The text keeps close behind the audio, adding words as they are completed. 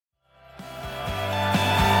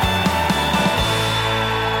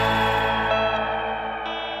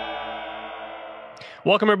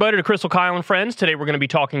Welcome, everybody, to Crystal, Kyle, and Friends. Today, we're going to be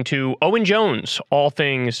talking to Owen Jones, all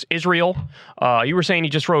things Israel. You were saying he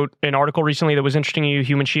just wrote an article recently that was interesting to you,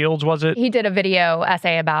 Human Shields, was it? He did a video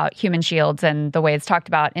essay about human shields and the way it's talked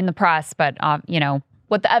about in the press, but,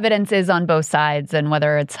 what the evidence is on both sides and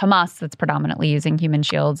whether it's Hamas that's predominantly using human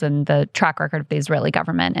shields and the track record of the Israeli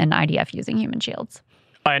government and IDF using human shields.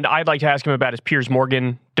 And I'd like to ask him about his Piers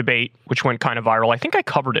Morgan debate, which went kind of viral. I think I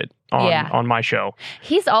covered it on my show.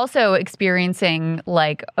 He's also experiencing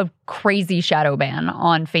like a crazy shadow ban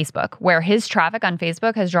on Facebook, where his traffic on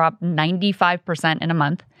Facebook has dropped 95% in a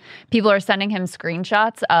month. People are sending him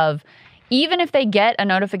screenshots of, even if they get a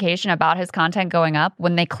notification about his content going up,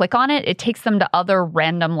 when they click on it, it takes them to other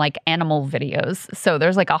random like animal videos. So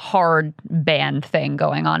there's like a hard ban thing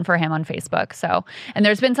going on for him on Facebook. So, and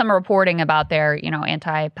there's been some reporting about their,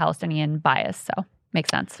 anti-Palestinian bias. So makes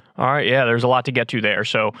sense. All right. Yeah, there's a lot to get to there.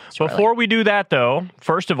 So before we do that, though,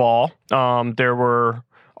 first of all, there were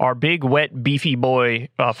our big, wet, beefy boy,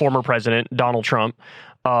 former president, Donald Trump.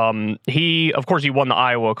 He won the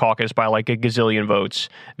Iowa caucus by like a gazillion votes.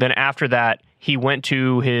 Then after that, he went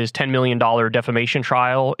to his $10 million defamation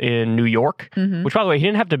trial in New York, which, by the way, he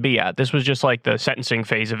didn't have to be at. This was just like the sentencing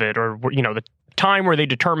phase of it, or, the time where they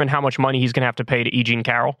determine how much money he's going to have to pay to E. Jean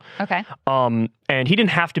Carroll. Okay. And he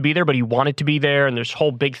didn't have to be there, but he wanted to be there. And this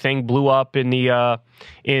whole big thing blew up in the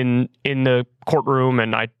in the courtroom,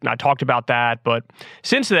 and I talked about that. But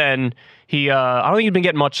since then, I don't think he's been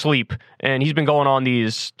getting much sleep, and he's been going on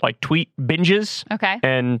these like tweet binges,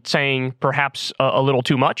 and saying perhaps a little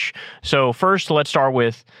too much. So first, let's start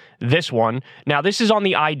with this one. Now, this is on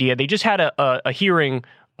the idea. They just had a hearing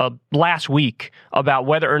last week about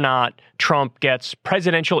whether or not Trump gets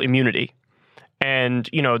presidential immunity. And,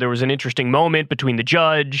 there was an interesting moment between the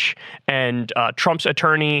judge and Trump's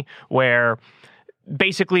attorney where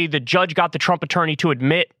basically the judge got the Trump attorney to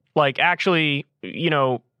admit, like, actually,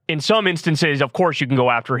 in some instances, of course, you can go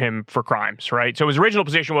after him for crimes, right? So his original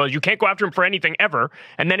position was you can't go after him for anything ever.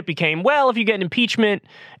 And then it became, well, if you get an impeachment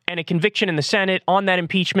and a conviction in the Senate on that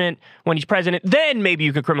impeachment when he's president, then maybe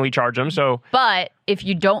you could criminally charge him. But if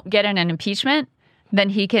you don't get in an impeachment, then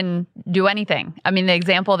he can do anything. I mean, the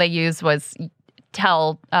example they used was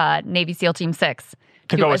tell Navy SEAL Team 6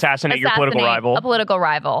 to go assassinate your political rival. A political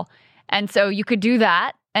rival. And so you could do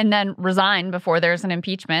that and then resign before there's an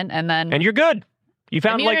impeachment, and you're good. You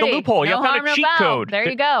found immunity. Like a loophole. You found a cheat code. There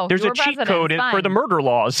you go. There's a cheat code for the murder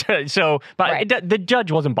laws. The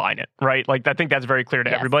judge wasn't buying it, right? Like, I think that's very clear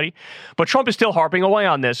to everybody. But Trump is still harping away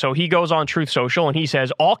on this. So he goes on Truth Social and he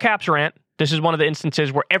says, all caps rant. This is one of the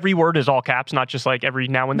instances where every word is all caps, not just like every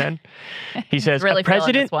now and then. He says, really a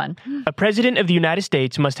president of the United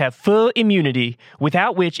States must have full immunity,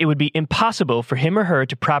 without which it would be impossible for him or her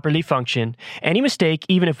to properly function. Any mistake,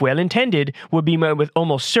 even if well-intended, would be met with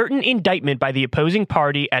almost certain indictment by the opposing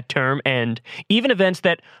party at term end. Even events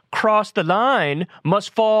that cross the line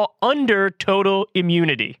must fall under total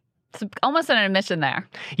immunity. It's almost an admission there.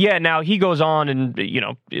 Yeah, now he goes on and,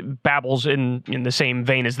 babbles in the same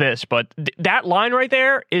vein as this, but that line right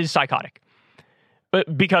there is psychotic.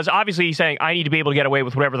 Because obviously he's saying, I need to be able to get away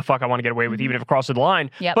with whatever the fuck I want to get away with, even if it crosses the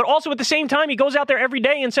line. Yep. But also at the same time, he goes out there every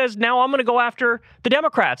day and says, now I'm going to go after the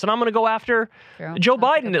Democrats and I'm going to go after Joe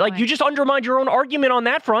Biden. Like, you just undermined your own argument on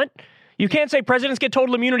that front. You can't say presidents get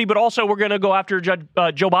total immunity, but also we're going to go after Joe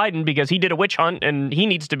Biden because he did a witch hunt and he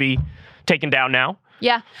needs to be taken down now.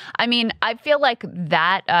 Yeah. I mean, I feel like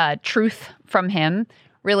that truth from him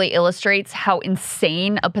really illustrates how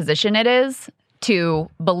insane a position it is to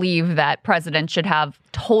believe that presidents should have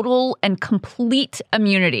total and complete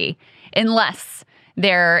immunity unless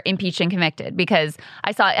they're impeached and convicted. Because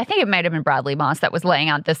I think it might have been Bradley Moss that was laying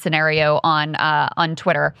out this scenario on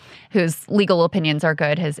Twitter, whose legal opinions are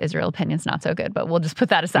good. His Israel opinion's not so good, but we'll just put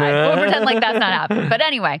that aside. We'll pretend like that's not happening. But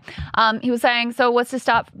anyway, he was saying, so what's to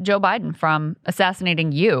stop Joe Biden from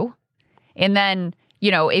assassinating you? And then,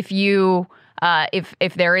 if you...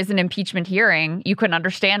 if there is an impeachment hearing, you can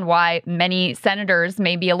understand why many senators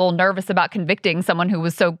may be a little nervous about convicting someone who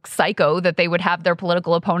was so psycho that they would have their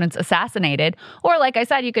political opponents assassinated. Or, like I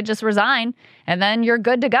said, you could just resign and then you're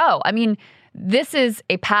good to go. I mean, this is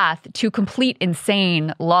a path to complete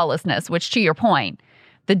insane lawlessness, which, to your point,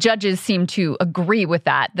 the judges seem to agree with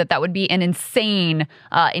that would be an insane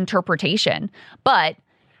interpretation. But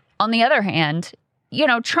on the other hand,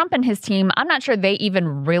 Trump and his team, I'm not sure they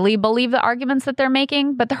even really believe the arguments that they're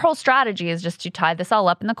making, but their whole strategy is just to tie this all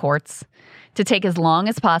up in the courts, to take as long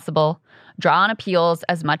as possible, draw on appeals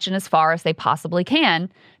as much and as far as they possibly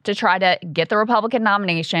can to try to get the Republican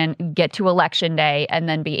nomination, get to Election Day, and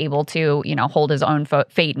then be able to, hold his own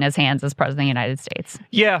fate in his hands as president of the United States.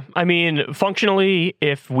 Yeah, I mean, functionally,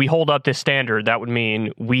 if we hold up this standard, that would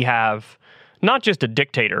mean we have not just a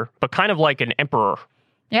dictator, but kind of like an emperor.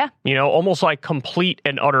 Yeah. Almost like complete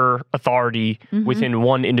and utter authority within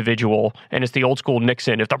one individual. And it's the old school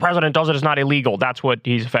Nixon. If the president does it, it's not illegal. That's what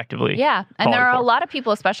he's effectively And there are for. a lot of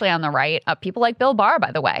people, especially on the right, people like Bill Barr,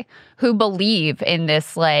 by the way, who believe in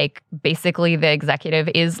this, basically the executive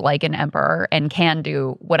is like an emperor and can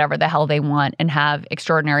do whatever the hell they want and have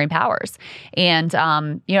extraordinary powers. And,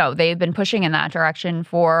 they've been pushing in that direction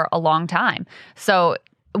for a long time. So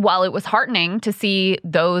while it was heartening to see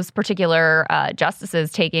those particular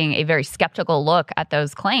justices taking a very skeptical look at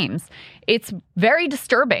those claims, it's very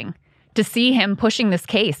disturbing to see him pushing this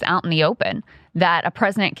case out in the open, that a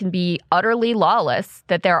president can be utterly lawless,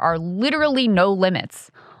 that there are literally no limits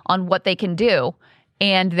on what they can do,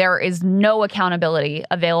 and there is no accountability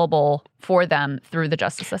available for them through the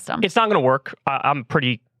justice system. It's not going to work. I'm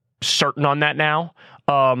pretty certain on that now.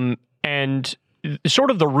 And sort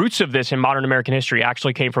of the roots of this in modern American history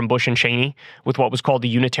actually came from Bush and Cheney with what was called the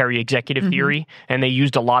unitary executive theory. And they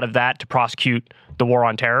used a lot of that to prosecute the war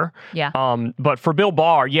on terror. Yeah. But for Bill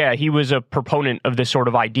Barr, he was a proponent of this sort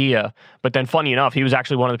of idea. But then funny enough, he was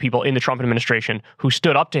actually one of the people in the Trump administration who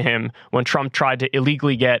stood up to him when Trump tried to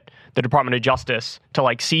illegally get the Department of Justice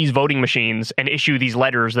to seize voting machines and issue these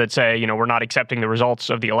letters that say, we're not accepting the results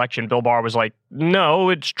of the election. Bill Barr was like, no,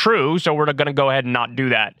 it's true. So we're going to go ahead and not do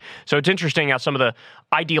that. So it's interesting how some of the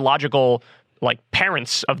ideological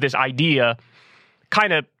parents of this idea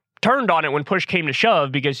kind of turned on it when push came to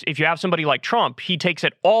shove, because if you have somebody like Trump, he takes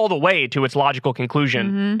it all the way to its logical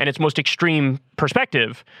conclusion and its most extreme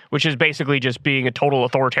perspective, which is basically just being a total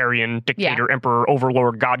authoritarian dictator, emperor,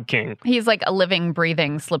 overlord, god king. He's like a living,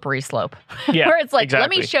 breathing, slippery slope. Yeah, where it's like,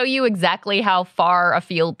 exactly. Let me show you exactly how far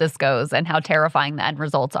afield this goes and how terrifying the end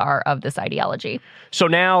results are of this ideology. So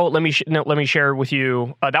now let me share with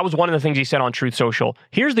you, that was one of the things he said on Truth Social.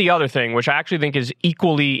 Here's the other thing, which I actually think is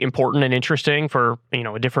equally important and interesting for,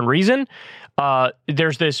 a different reason.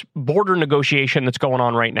 There's this border negotiation that's going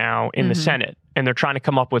on right now in the Senate, and they're trying to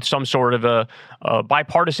come up with some sort of a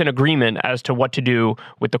bipartisan agreement as to what to do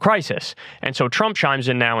with the crisis. And so Trump chimes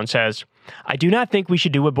in now and says, I do not think we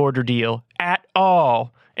should do a border deal at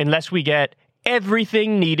all unless we get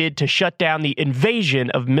everything needed to shut down the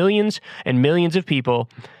invasion of millions and millions of people,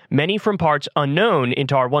 many from parts unknown,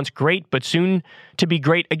 into our once great but soon to be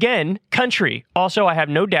great again country. Also, I have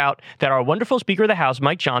no doubt that our wonderful Speaker of the House,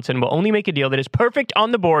 Mike Johnson, will only make a deal that is perfect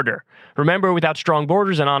on the border. Remember, without strong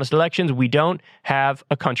borders and honest elections, we don't have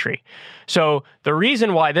a country. So the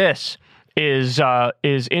reason why this is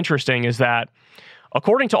interesting is that,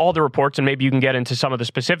 according to all the reports, and maybe you can get into some of the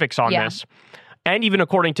specifics on this, and even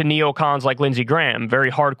according to neocons like Lindsey Graham, very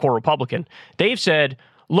hardcore Republican, they've said,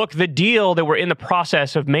 look, the deal that we're in the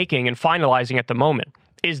process of making and finalizing at the moment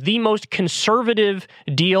is the most conservative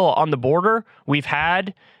deal on the border we've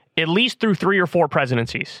had at least through 3 or 4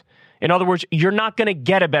 presidencies. In other words, you're not going to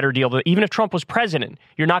get a better deal. Even if Trump was president,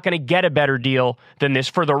 you're not going to get a better deal than this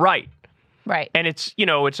for the right. Right. And it's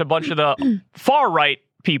a bunch of the far right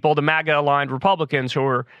people, the MAGA-aligned Republicans, who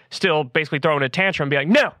are still basically throwing a tantrum and being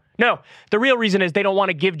like, no. The real reason is they don't want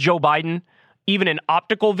to give Joe Biden even an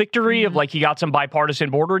optical victory of he got some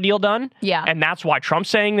bipartisan border deal done. Yeah. And that's why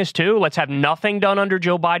Trump's saying this too. Let's have nothing done under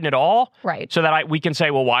Joe Biden at all. Right. So that we can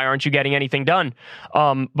say, well, why aren't you getting anything done?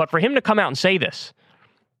 But for him to come out and say this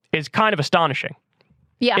is kind of astonishing.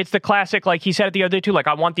 Yeah. It's the classic, he said it the other day too,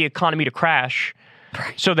 I want the economy to crash.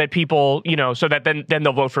 So that people, so that then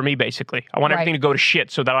they'll vote for me, basically. I want everything to go to shit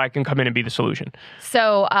so that I can come in and be the solution.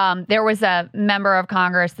 So there was a member of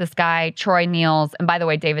Congress, this guy, Troy Niels, and by the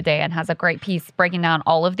way, David Dayen has a great piece breaking down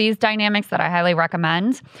all of these dynamics that I highly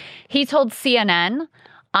recommend. He told CNN,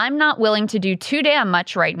 I'm not willing to do too damn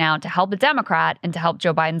much right now to help a Democrat and to help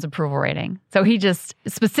Joe Biden's approval rating. So he just,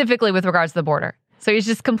 specifically with regards to the border. So he's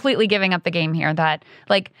just completely giving up the game here that,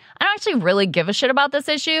 I don't actually really give a shit about this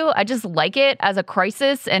issue. I just like it as a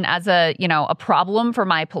crisis and as a problem for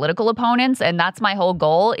my political opponents. And that's my whole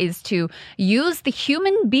goal, is to use the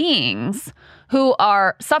human beings who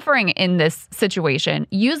are suffering in this situation,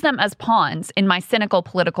 use them as pawns in my cynical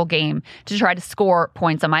political game to try to score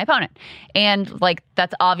points on my opponent. And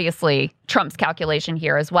that's obviously Trump's calculation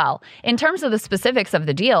here as well. In terms of the specifics of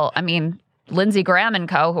the deal, I mean, Lindsey Graham and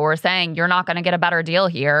co, who are saying you're not going to get a better deal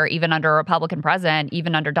here, even under a Republican president,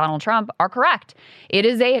 even under Donald Trump, are correct. It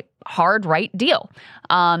is a hard right deal.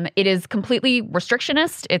 It is completely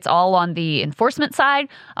restrictionist. It's all on the enforcement side.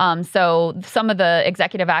 So some of the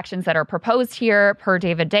executive actions that are proposed here, per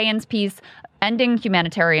David Dayen's piece, ending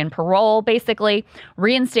humanitarian parole, basically,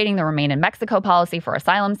 reinstating the Remain in Mexico policy for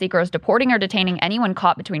asylum seekers, deporting or detaining anyone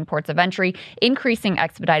caught between ports of entry, increasing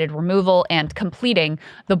expedited removal, and completing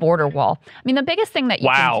the border wall. I mean, the biggest thing that you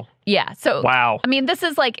can... Yeah. So, I mean, this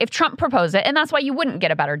is like if Trump proposed it, and that's why you wouldn't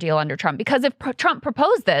get a better deal under Trump, because if Trump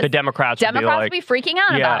proposed this, the Democrats would be freaking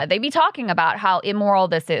out about it. They'd be talking about how immoral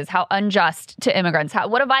this is, how unjust to immigrants,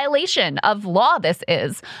 what a violation of law this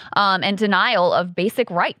is, and denial of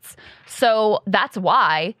basic rights. So that's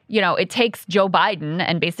why, it takes Joe Biden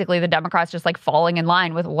and basically the Democrats just like falling in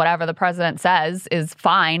line with whatever the president says is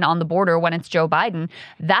fine on the border when it's Joe Biden.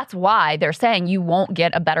 That's why they're saying you won't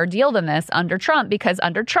get a better deal than this under Trump, because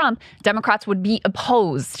under Trump, Democrats would be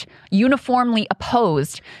uniformly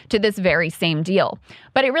opposed to this very same deal.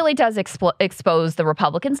 But it really does expose the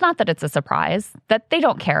Republicans, not that it's a surprise, that they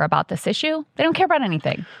don't care about this issue. They don't care about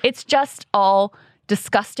anything. It's just all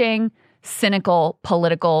disgusting, cynical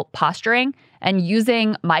political posturing and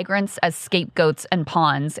using migrants as scapegoats and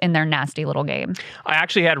pawns in their nasty little game. I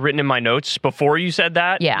actually had written in my notes before you said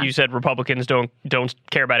that. Yeah. You said Republicans don't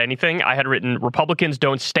care about anything. I had written Republicans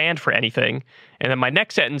don't stand for anything. And then my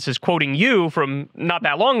next sentence is quoting you from not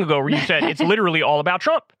that long ago, where you said it's literally all about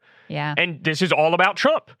Trump. Yeah. And this is all about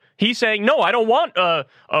Trump. He's saying, no, I don't want a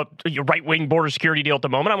right-wing border security deal at the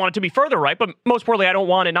moment. I want it to be further right. But most importantly, I don't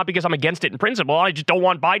want it, not because I'm against it in principle. I just don't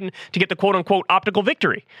want Biden to get the quote-unquote optical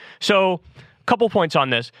victory. So a couple points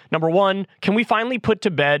on this. Number one, can we finally put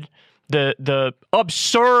to bed the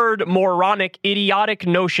absurd, moronic, idiotic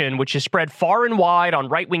notion which is spread far and wide on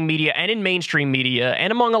right-wing media and in mainstream media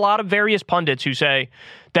and among a lot of various pundits who say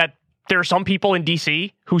that there are some people in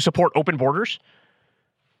D.C. who support open borders?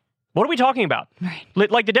 What are we talking about?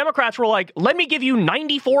 Right. Like the Democrats were like, let me give you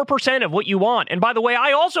 94% of what you want. And by the way,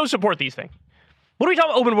 I also support these things. What are we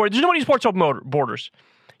talking about open borders? There's nobody who supports open borders.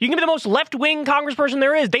 You can be the most left-wing congressperson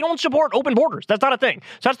there is. They don't support open borders. That's not a thing.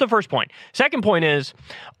 So that's the first point. Second point is,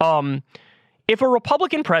 if a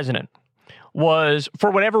Republican president was,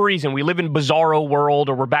 for whatever reason, we live in bizarro world,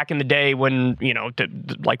 or we're back in the day when,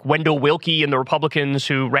 like Wendell Willkie and the Republicans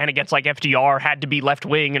who ran against like FDR had to be left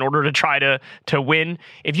wing in order to try to win.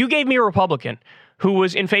 If you gave me a Republican who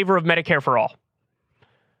was in favor of Medicare for all,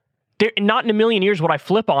 not in a million years would I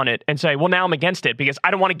flip on it and say, well, now I'm against it because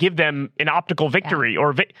I don't want to give them an optical victory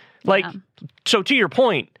So to your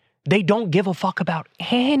point, they don't give a fuck about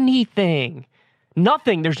anything.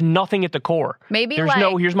 Nothing. There's nothing at the core. Maybe there's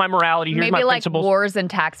here's my morality, here's my principles. Maybe like wars and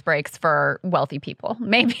tax breaks for wealthy people.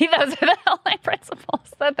 Maybe those are the only principles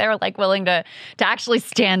that they're like willing to actually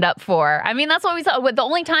stand up for. I mean, that's what we saw. The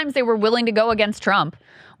only times they were willing to go against Trump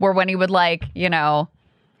were when he would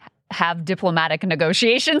have diplomatic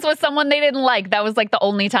negotiations with someone they didn't like. That was like the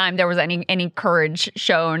only time there was any courage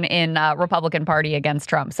shown in Republican Party against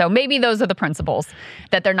Trump. So maybe those are the principles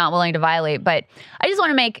that they're not willing to violate. But I just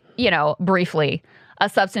want to make, briefly a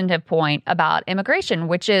substantive point about immigration,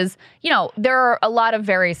 which is, there are a lot of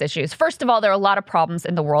various issues. First of all, there are a lot of problems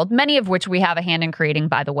in the world, many of which we have a hand in creating,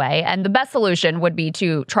 by the way. And the best solution would be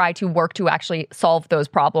to try to work to actually solve those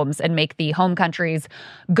problems and make the home countries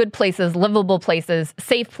good places, livable places,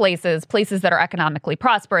 safe places, places that are economically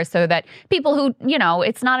prosperous, so that people who,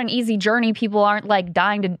 it's not an easy journey. People aren't like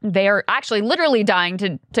they're actually literally dying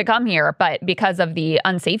to come here, but because of the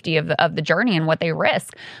unsafety of the journey and what they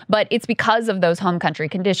risk. But it's because of those home country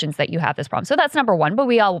conditions that you have this problem. So that's number one, but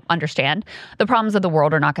we all understand the problems of the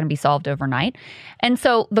world are not going to be solved overnight. And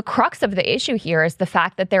so the crux of the issue here is the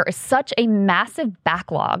fact that there is such a massive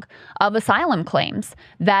backlog of asylum claims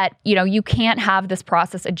that, you can't have this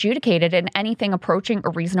process adjudicated in anything approaching a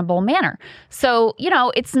reasonable manner. So,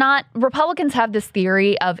 it's not, Republicans have this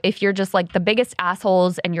theory of if you're just like the biggest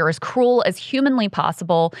assholes and you're as cruel as humanly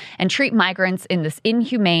possible and treat migrants in this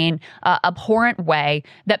inhumane, abhorrent way,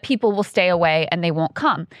 that people will stay away and they won't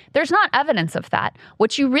come. There's not evidence of that.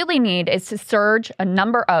 What you really need is to surge a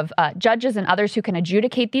number of judges and others who can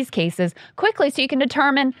adjudicate these cases quickly so you can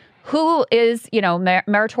determine who is,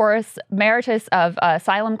 meritorious of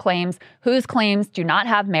asylum claims, whose claims do not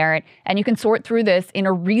have merit, and you can sort through this in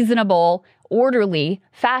a reasonable, orderly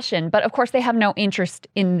fashion. But of course, they have no interest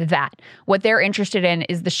in that. What they're interested in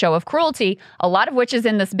is the show of cruelty, a lot of which is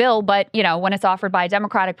in this bill. But, when it's offered by a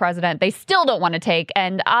Democratic president, they still don't want to take.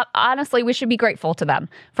 And honestly, we should be grateful to them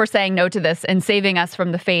for saying no to this and saving us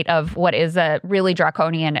from the fate of what is a really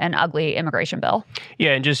draconian and ugly immigration bill.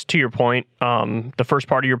 Yeah. And just to your point, the first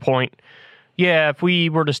part of your point, yeah, if we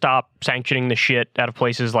were to stop sanctioning the shit out of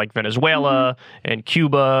places like Venezuela and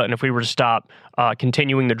Cuba, and if we were to stop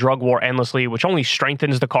continuing the drug war endlessly, which only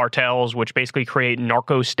strengthens the cartels, which basically create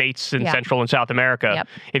narco states in Central and South America,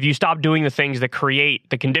 if you stop doing the things that create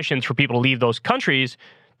the conditions for people to leave those countries,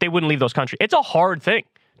 they wouldn't leave those countries. It's a hard thing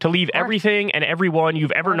to leave everything and everyone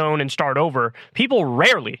you've ever known and start over. People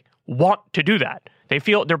rarely want to do that. They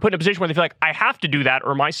feel they're put in a position where they feel like, I have to do that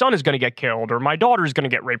or my son is going to get killed or my daughter is going to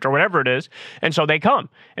get raped or whatever it is. And so they come.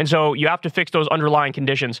 And so you have to fix those underlying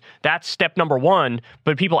conditions. That's step number one.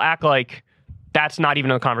 But people act like that's not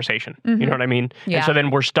even a conversation. You know what I mean? Yeah. And so then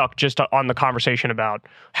we're stuck just on the conversation about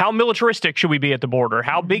how militaristic should we be at the border?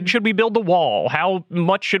 How big should we build the wall? How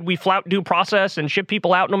much should we flout due process and ship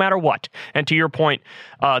people out no matter what? And to your point,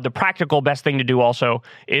 the practical best thing to do also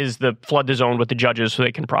is flood the zone with the judges so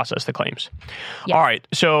they can process the claims. Yes. All right.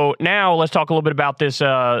 So now let's talk a little bit about this.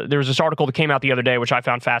 There was this article that came out the other day, which I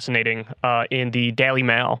found fascinating in the Daily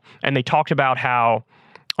Mail. And they talked about how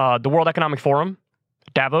the World Economic Forum,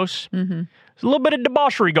 Davos, there's a little bit of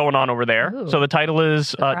debauchery going on over there. Ooh, so the title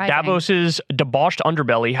is Davos's Debauched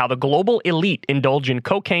Underbelly, How the Global Elite Indulge in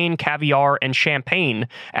Cocaine, Caviar, and Champagne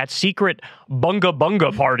at Secret Bunga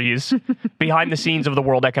Bunga Parties Behind the Scenes of the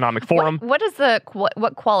World Economic Forum.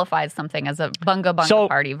 What qualifies something as a Bunga Bunga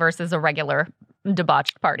party versus a regular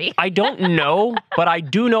debauched party? I don't know, but I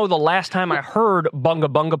do know the last time I heard Bunga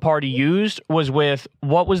Bunga Party used was with,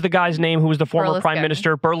 what was the guy's name who was the former Prime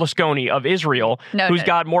Minister? Berlusconi of Israel, who's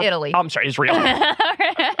got more... Italy. I'm sorry, Israel.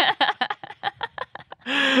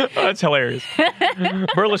 That's hilarious.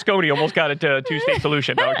 Berlusconi almost got it to a two-state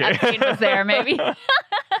solution. Okay. He was there, maybe.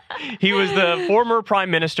 He was the former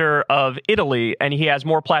prime minister of Italy, and he has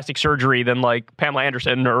more plastic surgery than like Pamela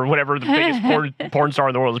Anderson or whatever the biggest porn star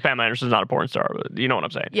in the world is. Pamela Anderson's not a porn star, but you know what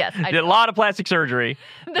I'm saying. Yes, I did a lot of plastic surgery,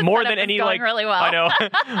 more than any like really well. I know,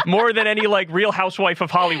 more than any like Real Housewife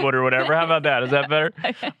of Hollywood or whatever. How about that? Is that better?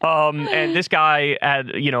 And this guy had,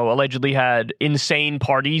 allegedly had insane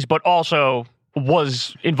parties, but also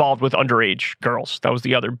was involved with underage girls. That was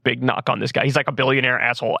the other big knock on this guy. He's like a billionaire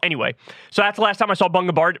asshole. Anyway, so that's the last time I saw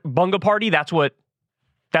Bunga Party. That's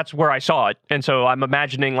where I saw it. And so I'm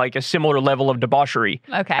imagining like a similar level of debauchery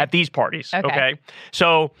at these parties. Okay.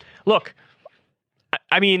 So look,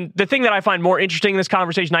 I mean, the thing that I find more interesting in this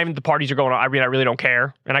conversation, not even the parties are going on, I really don't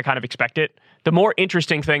care. And I kind of expect it. The more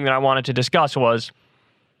interesting thing that I wanted to discuss was,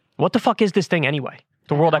 what the fuck is this thing anyway?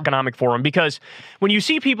 The World Economic Forum, because when you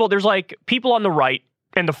see people, there's like people on the right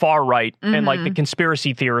and the far right and like the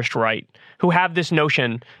conspiracy theorist right who have this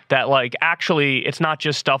notion that like actually it's not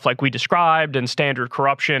just stuff like we described and standard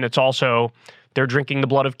corruption. It's also they're drinking the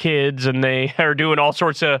blood of kids and they are doing all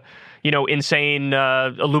sorts of, insane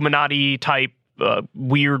Illuminati type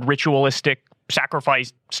weird ritualistic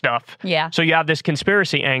sacrifice stuff. Yeah. So you have this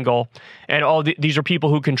conspiracy angle and these are people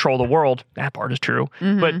who control the world. That part is true.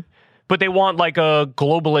 But they want like a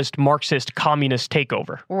globalist, Marxist, communist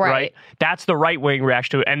takeover, right? That's the right-wing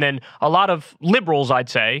reaction to it. And then a lot of liberals, I'd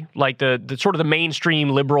say, like the sort of the mainstream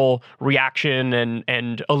liberal reaction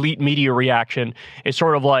and elite media reaction is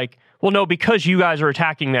sort of like, well, no, because you guys are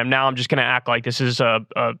attacking them, now I'm just going to act like this is a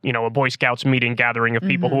Boy Scouts meeting gathering of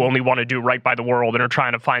people who only want to do right by the world and are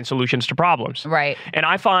trying to find solutions to problems. Right. And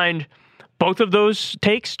I find both of those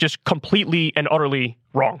takes just completely and utterly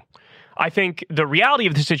wrong. I think the reality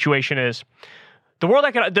of the situation is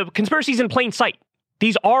the conspiracy is in plain sight.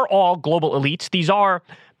 These are all global elites. These are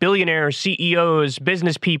billionaires, CEOs,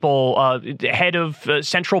 business people, head of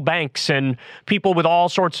central banks, and people with all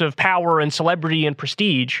sorts of power and celebrity and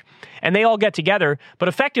prestige. And they all get together. But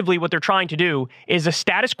effectively, what they're trying to do is a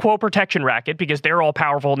status quo protection racket because they're all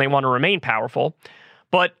powerful and they want to remain powerful.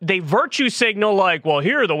 But they virtue signal like, well,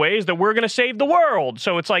 here are the ways that we're going to save the world.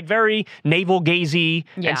 So it's like very navel-gazy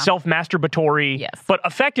and self-masturbatory. Yes. But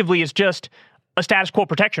effectively, it's just a status quo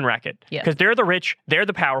protection racket. Because they're the rich, they're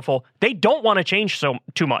the powerful. They don't want to change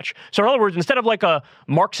too much. So in other words, instead of like a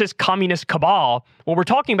Marxist communist cabal, what we're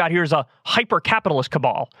talking about here is a hyper-capitalist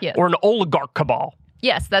cabal or an oligarch cabal.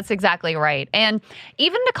 Yes, that's exactly right. And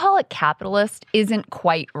even to call it capitalist isn't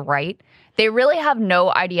quite right. They really have no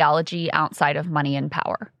ideology outside of money and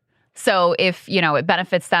power. So if, it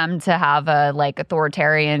benefits them to have a like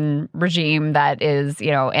authoritarian regime that is,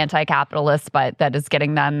 anti-capitalist, but that is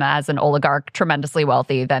getting them as an oligarch tremendously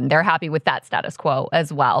wealthy, then they're happy with that status quo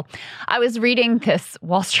as well. I was reading this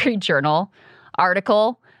Wall Street Journal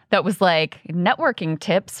article that was like networking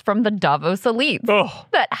tips from the Davos elites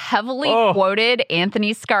that heavily quoted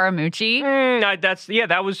Anthony Scaramucci.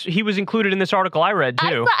 He was included in this article I read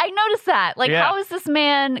too. I noticed that. Like, how is this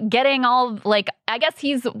man getting all, like, I guess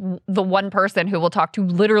he's the one person who will talk to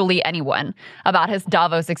literally anyone about his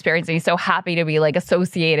Davos experience. And he's so happy to be like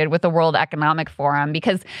associated with the World Economic Forum,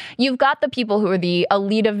 because you've got the people who are the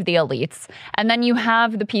elite of the elites. And then you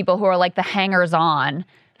have the people who are like the hangers on,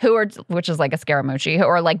 which is like a Scaramucci, who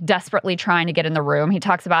are like desperately trying to get in the room. He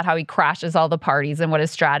talks about how he crashes all the parties and what his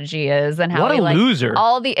strategy is, and how loser.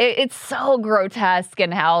 It's so grotesque,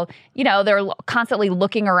 and how, you know, they're constantly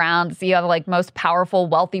looking around to see how the like most powerful,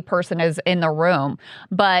 wealthy person is in the room.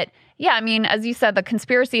 But yeah, I mean, as you said, the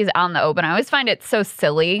conspiracy is out in the open. I always find it so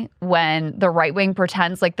silly when the right wing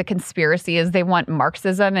pretends like the conspiracy is they want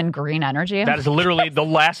Marxism and green energy. That is literally the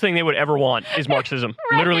last thing they would ever want is Marxism.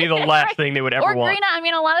 Literally the last thing they would ever want. I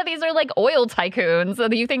mean, a lot of these are like oil tycoons. So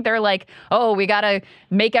you think they're like, oh, we got to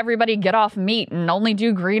make everybody get off meat and only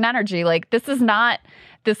do green energy. Like, this is not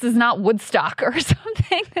Woodstock or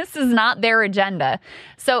something. This is not their agenda.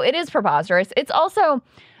 So it is preposterous. It's also,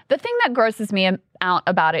 the thing that grosses me out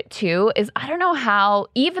about it too is I don't know how,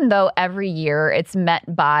 even though every year it's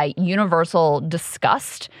met by universal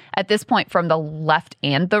disgust at this point from the left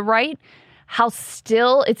and the right, how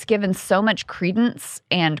still it's given so much credence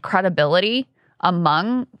and credibility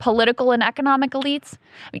among political and economic elites.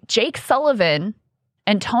 I mean, Jake Sullivan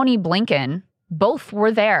and Tony Blinken both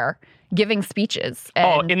were there giving speeches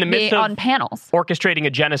and in the midst of on panels. Orchestrating a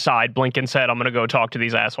genocide, Blinken said, I'm going to go talk to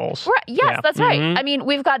these assholes. Right. Yes, that's right. I mean,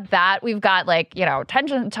 we've got that. We've got, like, you know,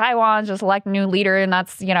 tension in Taiwan, just elect new leader, and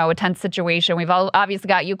that's, you know, a tense situation. We've obviously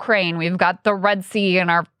got Ukraine. We've got the Red Sea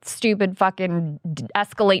and our stupid fucking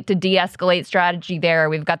escalate to de-escalate strategy there.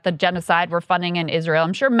 We've got the genocide we're funding in Israel.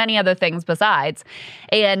 I'm sure many other things besides.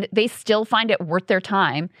 And they still find it worth their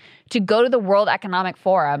time to go to the World Economic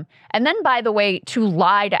Forum and then, by the way, to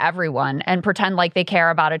lie to everyone and pretend like they care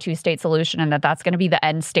about a two-state solution and that that's going to be the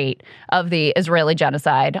end state of the Israeli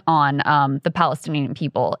genocide on the Palestinian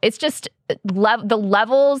people. It's just the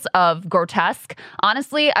levels of grotesque.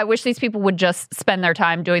 Honestly, I wish these people would just spend their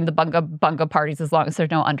time doing the bunga parties, as long as there's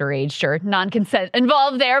no underage or non-consent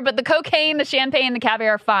involved there. But the cocaine, the champagne, the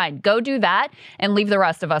caviar, fine. Go do that and leave the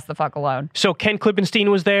rest of us the fuck alone. So Ken Klippenstein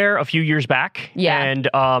was there a few years back. Yeah.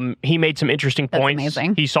 And he made some interesting points. That's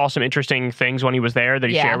amazing. He saw some interesting things when he was there that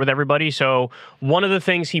he shared with everybody. So one of the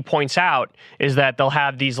things he points out is that they'll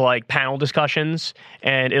have these like panel discussions,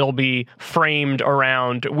 and it'll be framed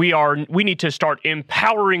around we need to start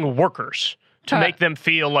empowering workers to make them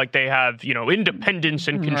feel like they have, you know, independence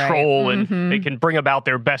and control, and they can bring about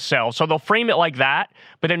their best selves. So they'll frame it like that.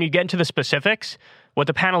 But then you get into the specifics. What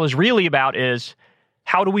the panel is really about is,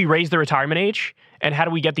 how do we raise the retirement age, and how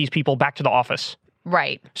do we get these people back to the office?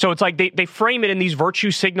 Right. So it's like they frame it in these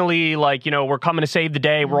virtue signally, like, you know, we're coming to save the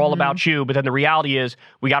day, we're all about you. But then the reality is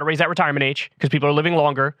we got to raise that retirement age because people are living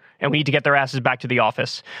longer, and we need to get their asses back to the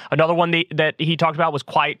office. Another one that he talked about was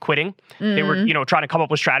quiet quitting. They were, you know, trying to come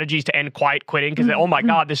up with strategies to end quiet quitting because, oh my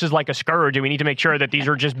God, this is like a scourge, and we need to make sure that these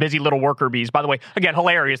are just busy little worker bees. By the way, again,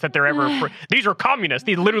 hilarious that they're ever, these are communists.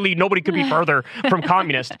 These literally, nobody could be further from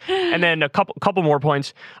communist. And then a couple more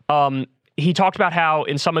points. He talked about how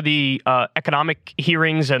in some of the economic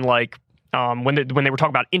hearings and like when they were talking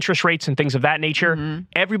about interest rates and things of that nature,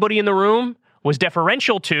 everybody in the room was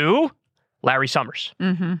deferential to Larry Summers,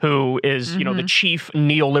 who is, you know, the chief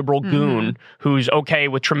neoliberal goon who's okay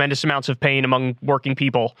with tremendous amounts of pain among working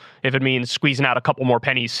people if it means squeezing out a couple more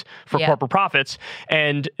pennies for corporate profits.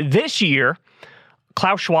 And this year,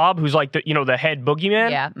 Klaus Schwab, who's like the head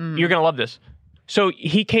boogeyman, you're going to love this. So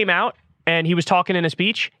he came out and he was talking in a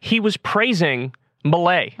speech. He was praising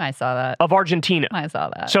Milei. I saw that. Of Argentina. I saw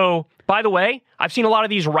that. So, by the way, I've seen a lot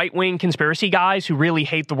of these right-wing conspiracy guys who really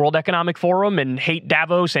hate the World Economic Forum and hate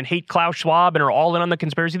Davos and hate Klaus Schwab and are all in on the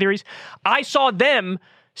conspiracy theories. I saw them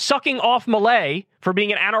sucking off Milei for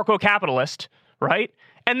being an anarcho-capitalist, right?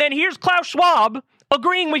 And then here's Klaus Schwab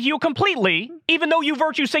agreeing with you completely, even though you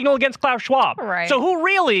virtue signal against Klaus Schwab. Right. So who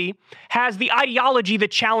really has the ideology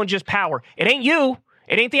that challenges power? It ain't you.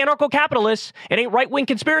 It ain't the anarcho-capitalists. It ain't right-wing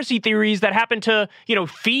conspiracy theories that happen to, you know,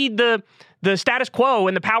 feed the status quo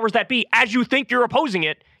and the powers that be as you think you're opposing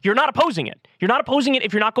it. You're not opposing it. You're not opposing it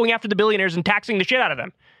if you're not going after the billionaires and taxing the shit out of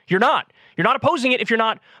them. You're not. You're not opposing it if you're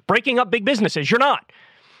not breaking up big businesses. You're not.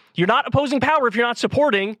 You're not opposing power if you're not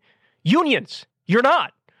supporting unions. You're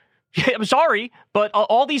not. I'm sorry, but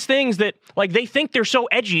all these things that, like, they think they're so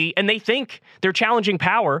edgy and they think they're challenging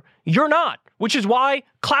power, you're not. Which is why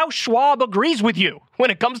Klaus Schwab agrees with you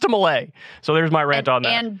when it comes to Milei. So there's my rant on that.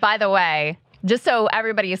 And by the way, just so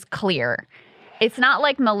everybody is clear, It's not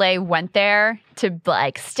like Milei went there to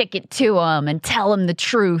like stick it to them and tell them the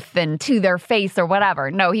truth and to their face or whatever.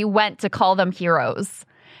 No, he went to call them heroes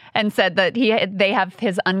and said that they have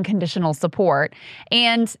his unconditional support.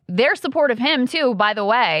 And their support of him, too, by the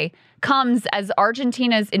way, comes as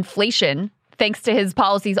Argentina's inflation, thanks to his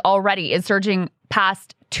policies already, is surging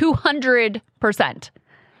past 200%.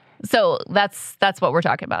 So that's what we're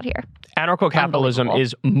talking about here. Anarcho-capitalism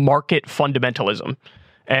is market fundamentalism.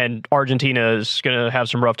 And Argentina is going to have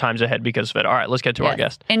some rough times ahead because of it. All right, let's get to our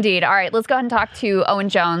guest. Indeed. All right, let's go ahead and talk to Owen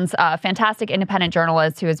Jones, a fantastic independent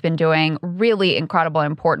journalist who has been doing really incredible and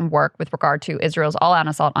important work with regard to Israel's all-out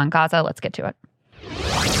assault on Gaza. Let's get to it.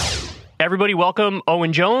 Everybody, welcome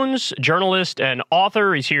Owen Jones, journalist and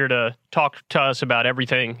author. He's here to talk to us about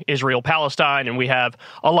everything Israel-Palestine, and we have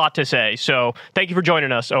a lot to say. So thank you for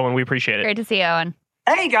joining us, Owen. We appreciate it. Great to see you, Owen.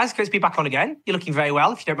 Hey, guys. Good to be back on again. You're looking very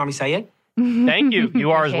well, if you don't mind me saying. Thank you.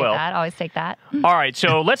 You are as well. That. Always take that. All right.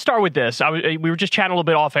 So let's start with this. We were just chatting a little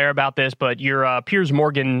bit off air about this, but your Piers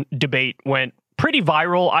Morgan debate went pretty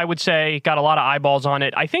viral, I would say. Got a lot of eyeballs on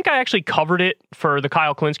it. I think I actually covered it for the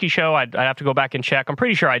Kyle Klinsky show. I'd have to go back and check. I'm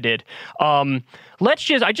pretty sure I did. I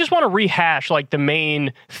just want to rehash like the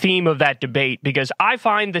main theme of that debate, because I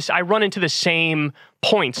run into the same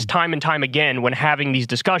points time and time again when having these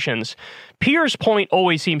discussions. Piers' point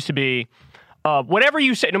always seems to be, whatever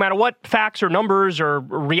you say, no matter what facts or numbers or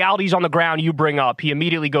realities on the ground you bring up, he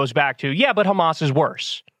immediately goes back to, yeah, but Hamas is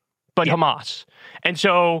worse. But Hamas. And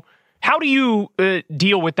so how do you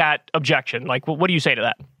deal with that objection? Like, what do you say to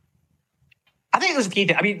that? I think there's a key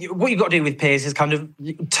thing. I mean, what you've got to do with Piers is kind of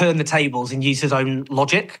turn the tables and use his own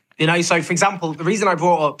logic. So, for example, the reason I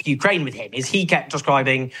brought up Ukraine with him is he kept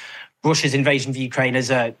describing Russia's invasion of Ukraine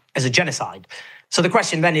as a genocide. So the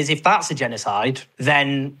question then is, if that's a genocide,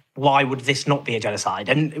 then why would this not be a genocide?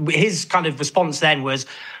 And his kind of response then was,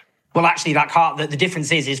 well, actually, that can't. The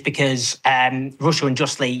difference is because Russia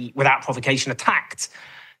unjustly, without provocation, attacked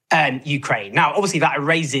Ukraine. Now, obviously, that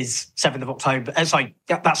erases 7th of October.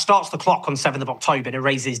 That starts the clock on 7th of October and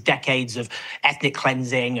erases decades of ethnic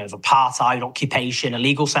cleansing, of apartheid, occupation,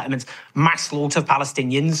 illegal settlements, mass slaughter of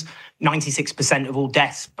Palestinians. 96% of all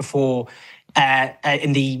deaths before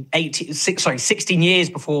in the 16 years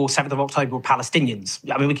before 7th of October were Palestinians.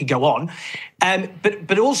 I mean, we could go on.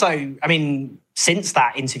 But also, I mean, since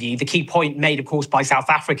that interview, the key point made, of course, by South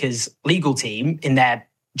Africa's legal team in their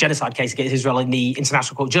genocide case against Israel in the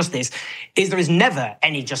International Court of Justice is there is never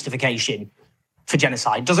any justification for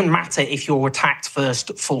genocide. It doesn't matter if you're attacked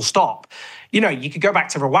first, full stop. You could go back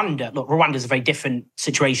to Rwanda. Look, Rwanda is a very different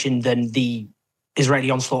situation than the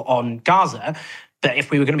Israeli onslaught on Gaza. But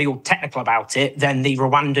if we were going to be all technical about it, then the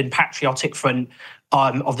Rwandan Patriotic Front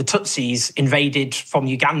of the Tutsis invaded from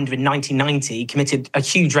Uganda in 1990, committed a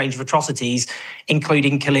huge range of atrocities,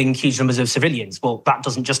 including killing huge numbers of civilians. Well, that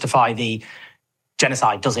doesn't justify the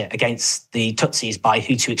genocide, does it, against the Tutsis by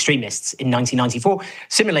Hutu extremists in 1994.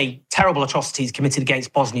 Similarly, terrible atrocities committed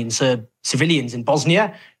against Bosnian Serb civilians in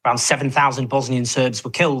Bosnia. Around 7,000 Bosnian Serbs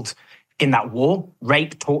were killed in that war,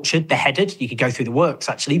 raped, tortured, beheaded. You could go through the works,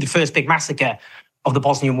 actually. The first big massacre of the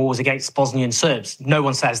Bosnian War was against Bosnian Serbs. No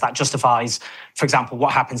one says that justifies, for example,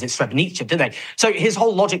 what happens at Srebrenica, do they? So his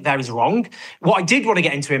whole logic there is wrong. What I did want to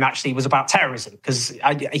get into him, actually, was about terrorism, because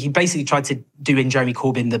he basically tried to do in Jeremy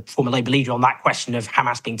Corbyn, the former Labour leader, on that question of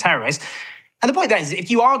Hamas being terrorists. And the point there is,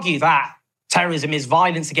 if you argue that terrorism is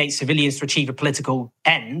violence against civilians to achieve a political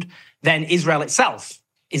end, then Israel itself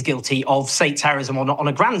is guilty of state terrorism on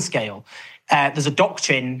a grand scale. There's a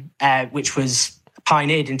doctrine which was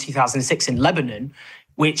pioneered in 2006 in Lebanon,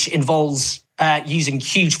 which involves using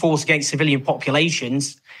huge force against civilian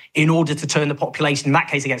populations in order to turn the population, in that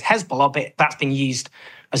case against Hezbollah, but that's been used,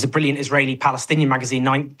 as the brilliant Israeli Palestinian magazine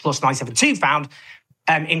 9+972 found,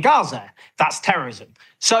 in Gaza. That's terrorism.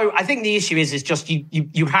 So I think the issue is just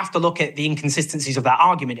you have to look at the inconsistencies of that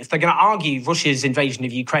argument. If they're going to argue Russia's invasion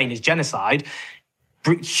of Ukraine is genocide,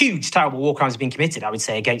 huge, terrible war crimes have been committed, I would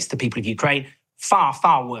say, against the people of Ukraine. Far,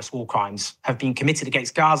 far worse war crimes have been committed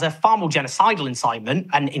against Gaza, far more genocidal incitement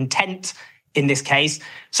and intent in this case.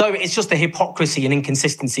 So it's just the hypocrisy and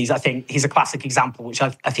inconsistencies. I think he's a classic example, which I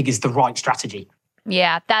think is the right strategy.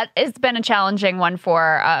 Yeah, that has been a challenging one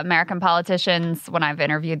for American politicians when I've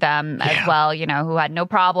interviewed them as well, who had no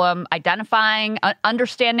problem identifying,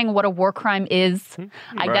 understanding what a war crime is,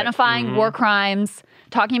 identifying war crimes,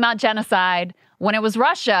 talking about genocide when it was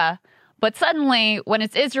Russia. But suddenly, when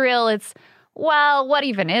it's Israel, it's, well, what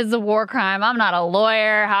even is a war crime? I'm not a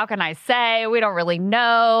lawyer. How can I say? We don't really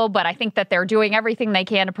know. But I think that they're doing everything they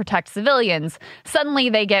can to protect civilians. Suddenly,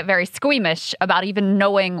 they get very squeamish about even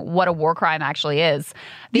knowing what a war crime actually is.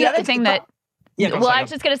 The other thing that... Yeah, well, I was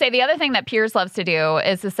just going to say the other thing that Piers loves to do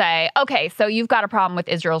is to say, okay, so you've got a problem with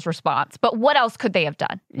Israel's response, but what else could they have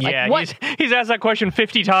done? He's asked that question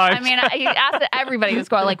 50 times. I mean, he asked everybody who's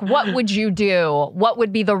going, like, what would you do? What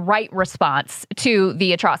would be the right response to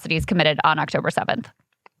the atrocities committed on October 7th?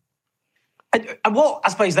 And what I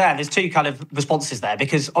suppose there's two kind of responses there,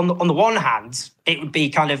 because on the one hand, it would be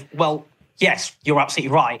kind of, well, yes, you're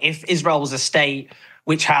absolutely right. If Israel was a state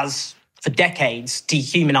which has for decades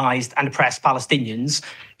dehumanized and oppressed Palestinians,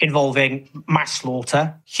 involving mass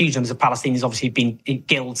slaughter, huge numbers of Palestinians obviously have been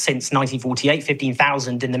killed since 1948,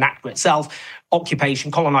 15,000 in the Nakba itself,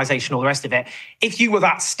 occupation, colonization, all the rest of it. If you were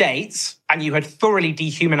that state and you had thoroughly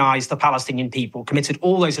dehumanized the Palestinian people, committed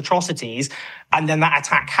all those atrocities, and then that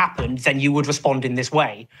attack happened, then you would respond in this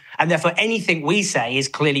way. And therefore, anything we say is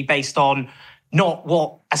clearly based on not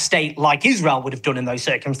what a state like Israel would have done in those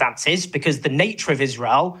circumstances, because the nature of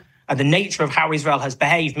Israel and the nature of how Israel has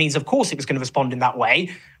behaved means, of course, it was going to respond in that way,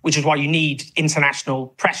 which is why you need international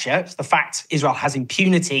pressure. It's the fact Israel has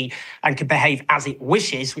impunity and can behave as it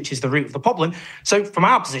wishes, which is the root of the problem. So from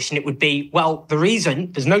our position, it would be, well, the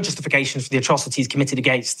reason there's no justification for the atrocities committed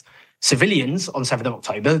against civilians on 7th of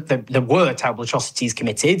October, there were terrible atrocities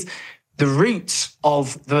committed. The root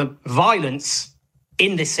of the violence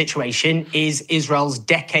in this situation is Israel's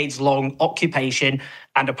decades-long occupation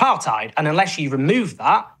and apartheid. And unless you remove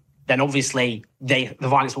that, then obviously the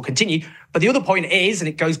violence will continue. But the other point is, and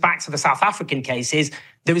it goes back to the South African cases,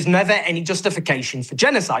 there was never any justification for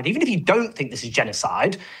genocide. Even if you don't think this is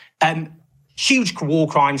genocide, huge war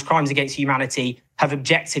crimes, crimes against humanity have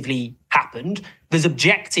objectively happened. There's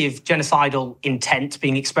objective genocidal intent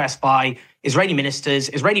being expressed by Israeli ministers,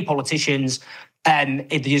 Israeli politicians, the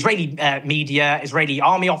Israeli media, Israeli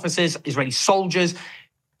army officers, Israeli soldiers.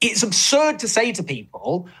 It's absurd to say to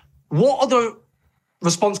people, what other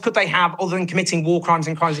response could they have other than committing war crimes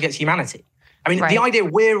and crimes against humanity? I mean, the idea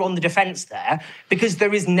we're on the defense there, because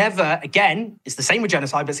there is never, again, it's the same with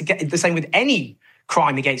genocide, but it's the same with any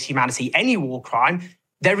crime against humanity, any war crime.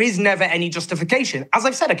 There is never any justification. As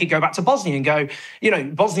I've said, I could go back to Bosnia and go,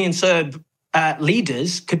 Bosnian Serb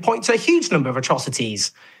leaders could point to a huge number of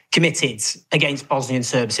atrocities committed against Bosnian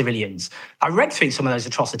Serb civilians. I read through some of those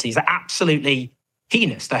atrocities. They're absolutely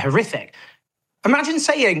heinous. They're horrific. Imagine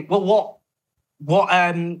saying, well, what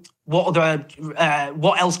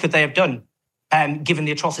else could they have done, given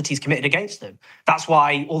the atrocities committed against them? That's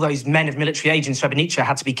why all those men of military age in Srebrenica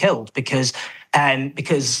had to be killed, because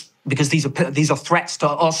these are threats to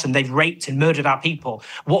us, and they've raped and murdered our people.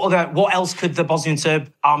 What else could the Bosnian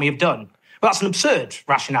Serb army have done? Well, that's an absurd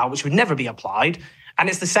rationale which would never be applied. And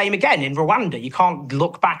it's the same again in Rwanda. You can't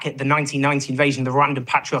look back at the 1990 invasion of the Rwandan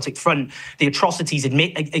Patriotic Front, the atrocities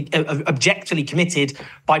objectively committed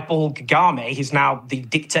by Paul Kagame, who's now the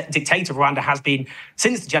dictator of Rwanda, has been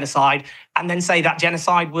since the genocide, and then say that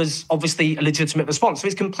genocide was obviously a legitimate response. So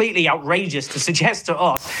it's completely outrageous to suggest to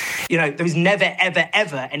us, there was never, ever,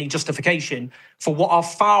 ever any justification for what are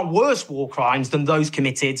far worse war crimes than those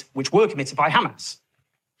which were committed by Hamas.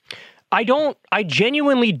 I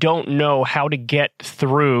genuinely don't know how to get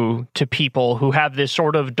through to people who have this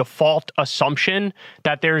sort of default assumption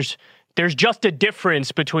that there's just a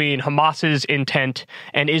difference between Hamas's intent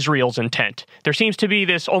and Israel's intent. There seems to be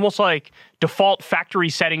this almost like default factory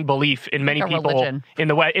setting belief in many people religion. In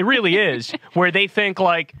the West. It really is, where they think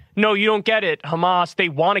like, no, you don't get it. Hamas, they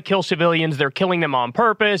want to kill civilians. They're killing them on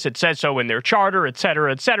purpose. It says so in their charter, et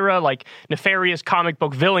cetera, like nefarious comic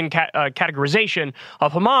book villain categorization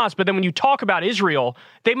of Hamas. But then when you talk about Israel,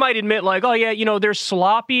 they might admit like, oh yeah, they're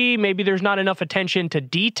sloppy. Maybe there's not enough attention to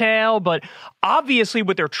detail. But obviously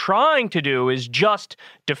what they're trying to do is just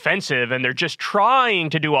defensive, and they're just trying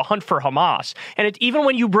to do a hunt for Hamas. And it's even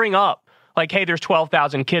when you bring up like, hey, there's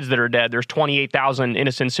 12,000 kids that are dead. There's 28,000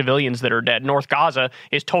 innocent civilians that are dead. North Gaza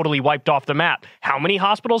is totally wiped off the map. How many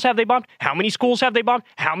hospitals have they bombed? How many schools have they bombed?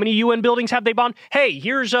 How many UN buildings have they bombed? Hey,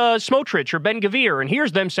 here's Smotrich or Ben Gvir, and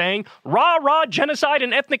here's them saying, rah, rah, genocide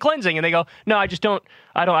and ethnic cleansing. And they go, no, I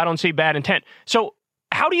don't see bad intent. So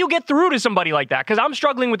how do you get through to somebody like that? Because I'm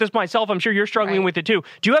struggling with this myself. I'm sure you're struggling with it too.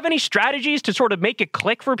 Do you have any strategies to sort of make it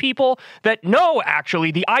click for people that no,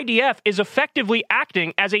 actually, the IDF is effectively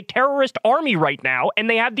acting as a terrorist army right now, and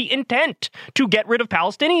they have the intent to get rid of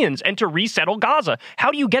Palestinians and to resettle Gaza?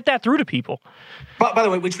 How do you get that through to people? But by the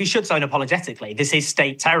way, which we should say unapologetically, this is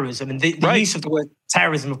state terrorism. And the use of the word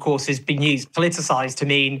terrorism, of course, has been used, politicized, to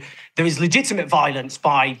mean there is legitimate violence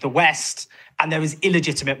by the West and there is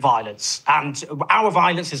illegitimate violence. And our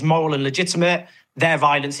violence is moral and legitimate. their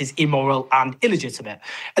violence is immoral and illegitimate.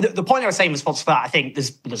 And the point I was saying in response to that, I think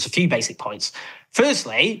there's a few basic points.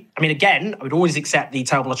 Firstly, I mean, again, I would always accept the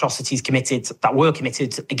terrible atrocities that were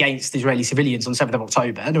committed against Israeli civilians on 7th of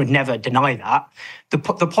October, and I would never deny that.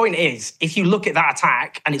 The point is, if you look at that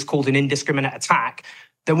attack and it's called an indiscriminate attack,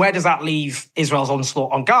 then where does that leave Israel's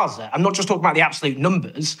onslaught on Gaza? I'm not just talking about the absolute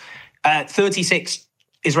numbers. 36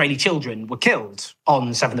 Israeli children were killed on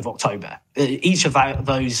 7th of October. Each of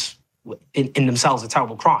those in themselves a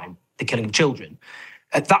terrible crime, the killing of children.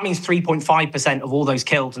 That means 3.5% of all those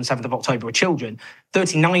killed on 7th of October were children.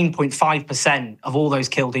 39.5% of all those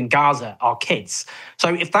killed in Gaza are kids.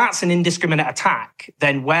 So if that's an indiscriminate attack,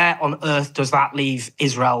 then where on earth does that leave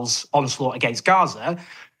Israel's onslaught against Gaza?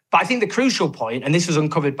 But I think the crucial point, and this was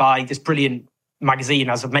uncovered by this brilliant magazine,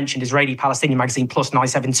 as I've mentioned, Israeli-Palestinian magazine, Plus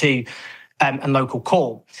 972, and Local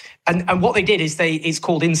Call. And what they did is it's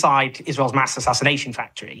called Inside Israel's Mass Assassination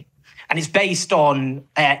Factory. And it's based on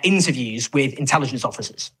interviews with intelligence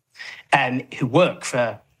officers who work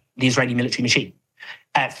for the Israeli military machine.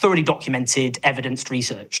 Thoroughly documented, evidenced,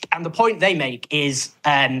 researched. And the point they make is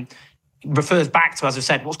refers back to, as I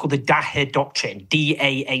said, what's called the Dahiya Doctrine,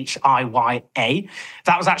 Dahiya.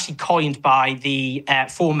 That was actually coined by the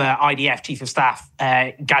former IDF Chief of Staff,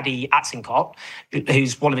 Gadi Atzinkot,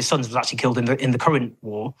 who's one of his sons was actually killed in the current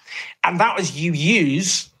war. And that was you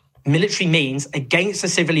use military means against the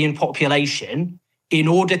civilian population in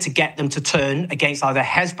order to get them to turn against either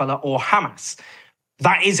Hezbollah or Hamas.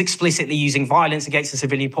 That is explicitly using violence against the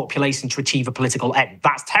civilian population to achieve a political end.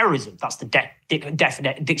 That's terrorism. That's the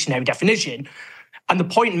definite dictionary definition. And the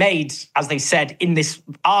point made, as they said in this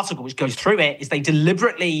article, which goes through it, is they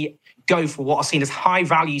deliberately go for what are seen as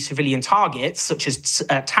high-value civilian targets, such as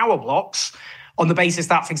tower blocks, on the basis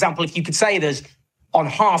that, for example, if you could say there's on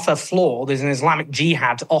half a floor, there's an Islamic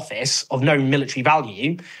Jihad office of no military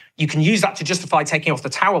value, you can use that to justify taking off the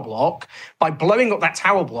tower block. By blowing up that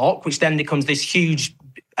tower block, which then becomes this huge,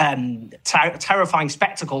 terrifying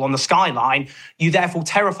spectacle on the skyline, you therefore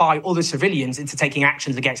terrify other civilians into taking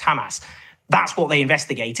actions against Hamas. That's what they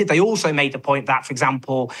investigated. They also made the point that, for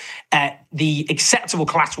example, the acceptable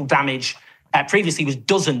collateral damage previously was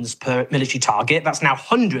dozens per military target. That's now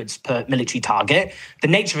hundreds per military target. The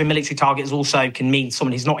nature of a military target is also can mean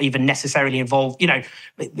someone who's not even necessarily involved. You know,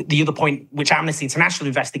 the other point which Amnesty International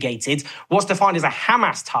investigated, what's defined as a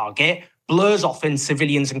Hamas target blurs often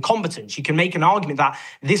civilians and combatants. You can make an argument that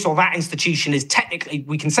this or that institution is technically,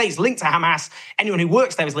 we can say it's linked to Hamas. Anyone who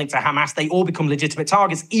works there is linked to Hamas. They all become legitimate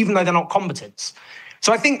targets, even though they're not combatants.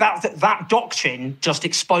 So I think that doctrine just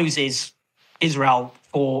exposes Israel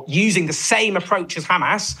for using the same approach as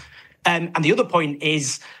Hamas. And the other point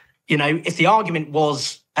is, you know, if the argument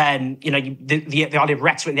was, the idea of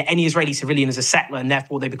rhetoric that any Israeli civilian is a settler and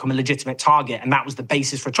therefore they become a legitimate target, and that was the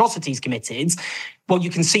basis for atrocities committed, well, you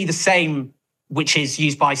can see the same, which is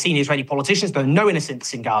used by senior Israeli politicians. There are no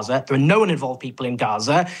innocents in Gaza. There are no uninvolved people in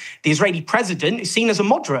Gaza. The Israeli president is seen as a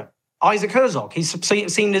moderate. Isaac Herzog, he's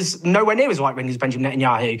seen as nowhere near as right-wing as Benjamin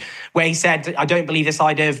Netanyahu, where he said, I don't believe this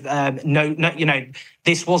idea of,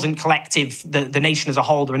 this wasn't collective, the nation as a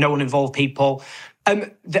whole, there are no uninvolved people.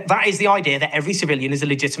 That is the idea that every civilian is a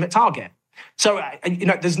legitimate target. So,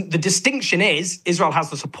 the distinction is Israel has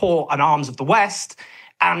the support and arms of the West,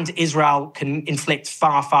 and Israel can inflict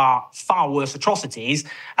far, far, far worse atrocities.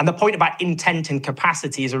 And the point about intent and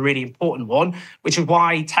capacity is a really important one, which is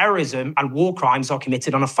why terrorism and war crimes are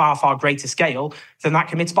committed on a far, far greater scale than that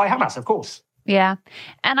committed by Hamas, of course. Yeah.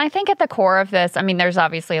 And I think at the core of this, I mean, there's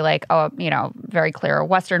obviously very clear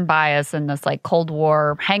Western bias and this like Cold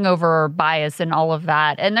War hangover bias and all of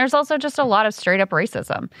that. And there's also just a lot of straight up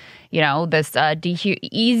racism, this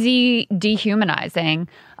easy dehumanizing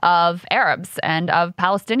of Arabs and of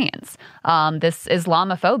Palestinians, this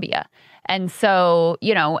Islamophobia. And so,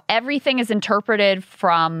 everything is interpreted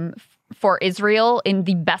for Israel in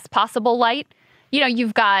the best possible light.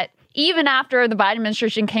 You've got, even after the Biden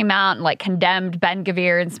administration came out and condemned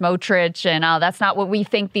Ben-Gvir and Smotrich and that's not what we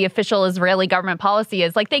think the official Israeli government policy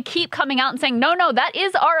is. They keep coming out and saying, no, that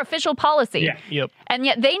is our official policy. Yeah, yep. And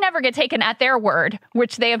yet they never get taken at their word,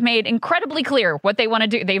 which they have made incredibly clear what they want to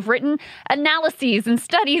do. They've written analyses and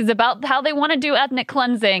studies about how they want to do ethnic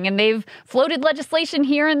cleansing, and they've floated legislation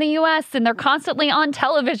here in the U.S., and they're constantly on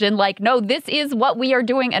television no, this is what we are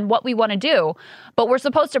doing and what we want to do. But we're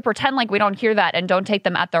supposed to pretend like we don't hear that and don't take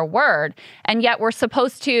them at their word. And yet we're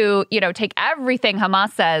supposed to, take everything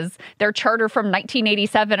Hamas says, their charter from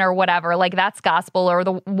 1987 or whatever, that's gospel, or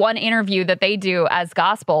the one interview that they do as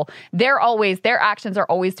gospel. Their actions are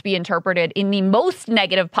always to be interpreted in the most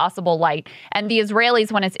negative possible light. And the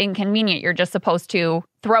Israelis, when it's inconvenient, you're just supposed to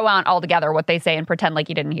throw out altogether what they say and pretend like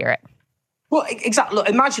you didn't hear it. Well, exactly. Look,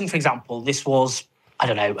 imagine, for example, this was, I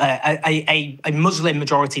don't know, a Muslim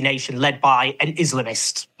majority nation led by an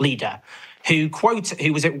Islamist leader who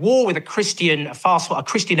was at war with a Christian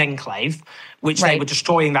enclave, which they were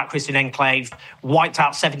destroying that Christian enclave, wiped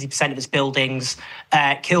out 70% of its buildings,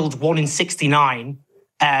 killed 1 in 69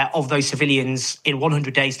 of those civilians in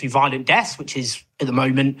 100 days through violent deaths, which is, at the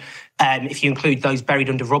moment, if you include those buried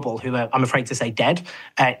under rubble, who are, I'm afraid to say, dead,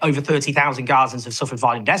 over 30,000 Gazans have suffered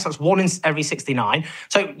violent deaths. That's 1 in every 69.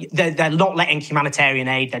 So they're not letting humanitarian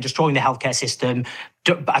aid. They're destroying the healthcare system,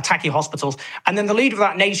 attacking hospitals. And then the leader of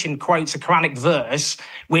that nation quotes a Quranic verse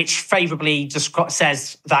which favourably just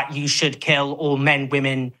says that you should kill all men,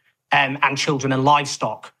 women, and children and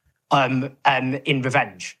livestock in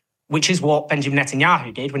revenge, which is what Benjamin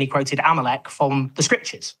Netanyahu did when he quoted Amalek from the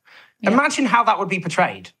scriptures. Yeah. Imagine how that would be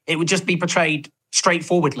portrayed. It would just be portrayed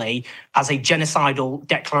straightforwardly as a genocidal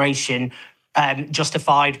declaration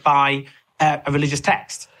justified by a religious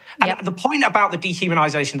text. And the point about the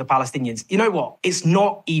dehumanization of the Palestinians, you know what? It's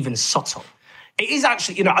not even subtle. It is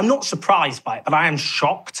actually, I'm not surprised by it, but I am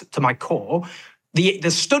shocked to my core. The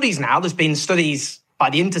studies now, there's been studies by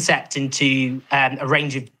The Intercept into a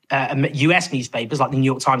range of US newspapers like the New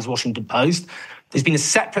York Times, Washington Post. There's been a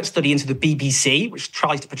separate study into the BBC, which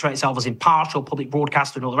tries to portray itself as impartial, public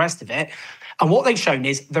broadcaster and all the rest of it. And what they've shown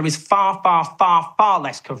is there is far, far, far, far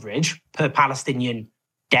less coverage per Palestinian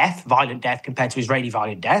death, violent death, compared to Israeli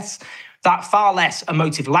violent deaths. That far less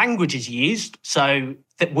emotive language is used. So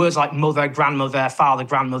that words like mother, grandmother, father,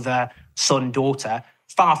 grandmother, son, daughter,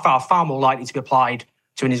 far, far, far more likely to be applied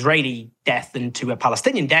to an Israeli death than to a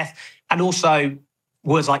Palestinian death. And also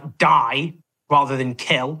words like die rather than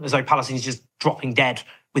kill, as though Palestinians just dropping dead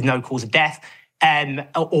with no cause of death,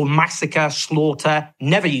 or massacre, slaughter,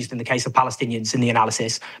 never used in the case of Palestinians in the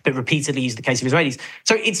analysis, but repeatedly used in the case of Israelis.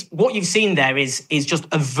 So it's what you've seen there is just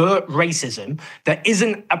overt racism. There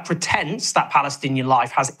isn't a pretense that Palestinian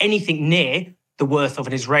life has anything near the worth of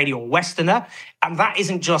an Israeli or Westerner, and that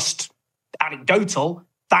isn't just anecdotal.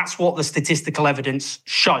 That's what the statistical evidence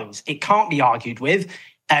shows. It can't be argued with.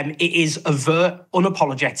 It is overt,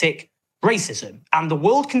 unapologetic racism. And the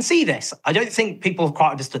world can see this. I don't think people have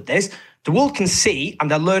quite understood this. The world can see,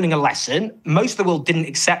 and they're learning a lesson. Most of the world didn't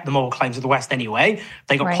accept the moral claims of the West anyway.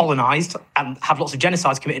 They got colonized and have lots of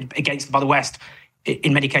genocides committed against them by the West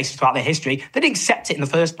in many cases throughout their history. They didn't accept it in the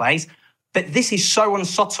first place. But this is so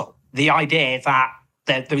unsubtle, the idea that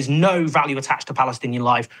there is no value attached to Palestinian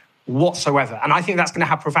life whatsoever. And I think that's going to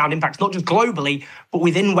have profound impacts, not just globally, but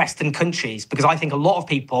within Western countries, because I think a lot of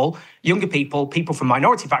people, younger people, people from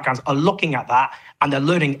minority backgrounds are looking at that and they're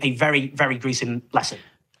learning a very, very gruesome lesson.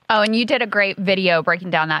 Oh, and you did a great video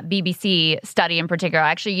breaking down that BBC study in particular.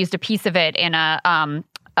 I actually used a piece of it in a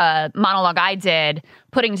monologue I did,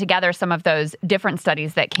 putting together some of those different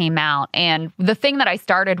studies that came out. And the thing that I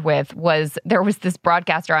started with was there was this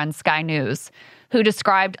broadcaster on Sky News who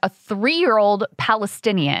described a 3-year-old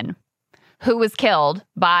Palestinian who was killed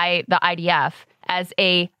by the IDF as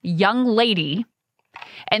a young lady.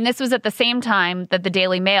 And this was at the same time that the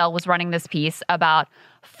Daily Mail was running this piece about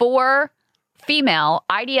 4 female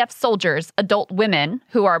IDF soldiers, adult women,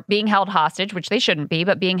 who are being held hostage, which they shouldn't be,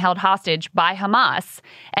 but being held hostage by Hamas.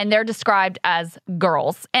 And they're described as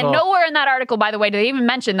girls. And nowhere in that article, by the way, do they even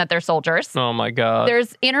mention that they're soldiers. Oh, my God.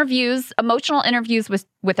 There's interviews, emotional interviews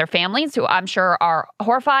with their families, who I'm sure are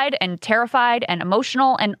horrified and terrified and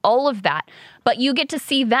emotional and all of that. But you get to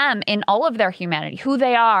see them in all of their humanity, who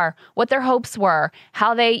they are, what their hopes were,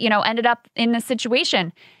 how they, ended up in this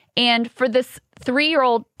situation. And for this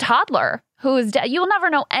 3-year-old toddler who is dead, you'll never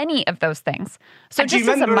know any of those things. So just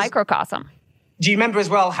as a microcosm. Do you remember as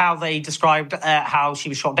well how they described how she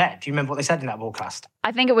was shot dead? Do you remember what they said in that broadcast?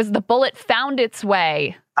 I think it was the bullet found its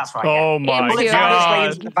way. That's right. Oh, my bullet God. found its way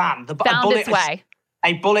into the van.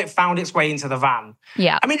 A bullet found its way into the van.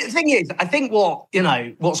 Yeah. I mean, the thing is, I think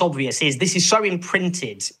what's obvious is this is so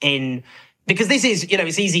imprinted in, because this is,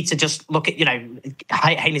 it's easy to just look at,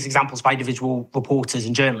 heinous examples by individual reporters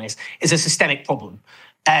and journalists. It's a systemic problem,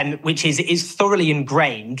 which is thoroughly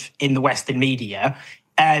ingrained in the Western media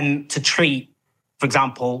to treat, for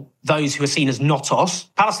example, those who are seen as not us.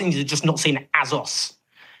 Palestinians are just not seen as us.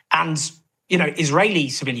 And, Israeli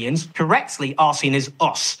civilians correctly are seen as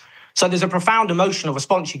us. So there's a profound emotional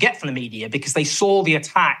response you get from the media because they saw the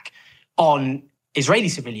attack on Israeli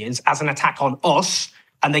civilians as an attack on us,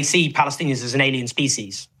 and they see Palestinians as an alien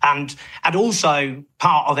species. And also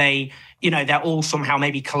part of they're all somehow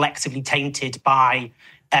maybe collectively tainted by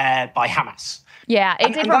Hamas. Yeah,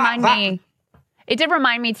 it did remind me. It did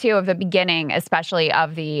remind me too of the beginning, especially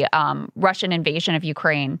of the Russian invasion of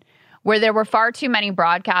Ukraine, where there were far too many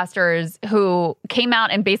broadcasters who came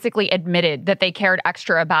out and basically admitted that they cared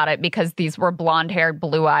extra about it because these were blonde-haired,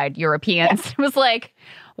 blue-eyed Europeans. It was like,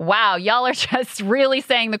 wow, y'all are just really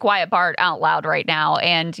saying the quiet part out loud right now.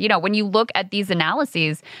 And, when you look at these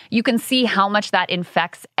analyses, you can see how much that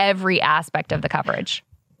infects every aspect of the coverage.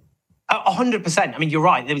 100%. I mean, you're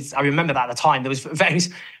right. I remember that at the time. There was various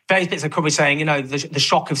bits of coverage saying, the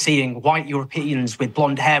shock of seeing white Europeans with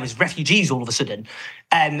blonde hair as refugees all of a sudden,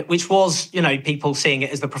 which was, people seeing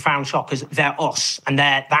it as the profound shock as they're us, and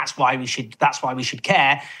that's why we should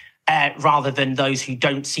care. Rather than those who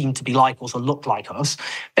don't seem to be like us or look like us.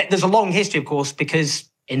 But there's a long history, of course, because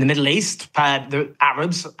in the Middle East, the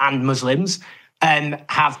Arabs and Muslims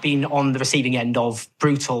have been on the receiving end of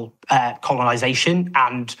brutal colonization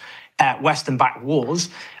and Western-backed wars.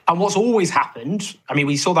 And what's always happened, I mean,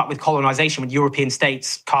 we saw that with colonization when European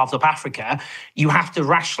states carved up Africa, you have to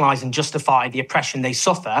rationalize and justify the oppression they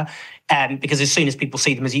suffer, because as soon as people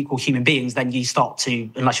see them as equal human beings, then you start to,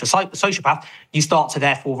 unless you're a sociopath, you start to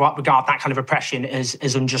therefore regard that kind of oppression as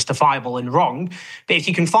unjustifiable and wrong. But if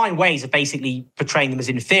you can find ways of basically portraying them as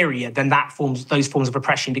inferior, then those forms of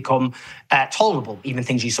oppression become tolerable, even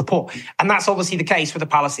things you support. And that's obviously the case for the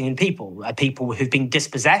Palestinian people, people who've been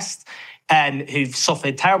dispossessed, who've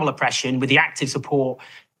suffered terrible oppression with the active support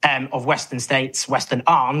of Western states, Western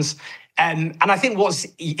arms. And I think what's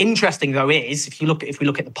interesting, though, is if we look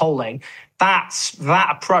at the polling, that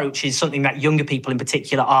approach is something that younger people in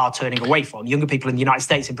particular are turning away from. Younger people in the United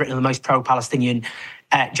States and Britain are the most pro-Palestinian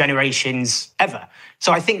generations ever.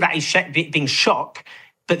 So I think that is being shock.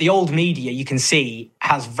 But the old media, you can see,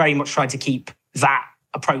 has very much tried to keep that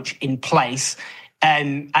approach in place.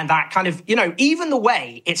 And that kind of, even the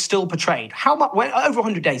way it's still portrayed, over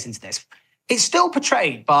 100 days into this, it's still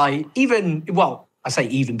portrayed by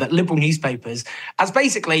but liberal newspapers as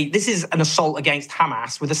basically this is an assault against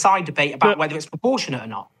Hamas with a side debate about whether it's proportionate or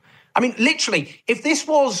not. I mean, literally, if this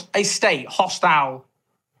was a state hostile,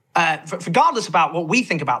 regardless about what we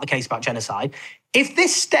think about the case about genocide, if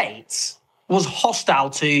this state was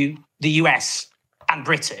hostile to the US and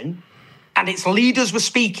Britain, and its leaders were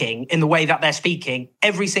speaking in the way that they're speaking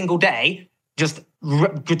every single day, just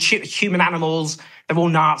human animals, they're all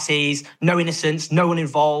Nazis, no innocence, no one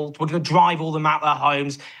involved, we're going to drive all them out of their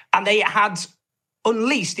homes. And they had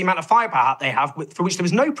unleashed the amount of firepower they have, for which there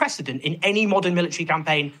was no precedent in any modern military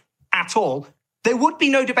campaign at all. There would be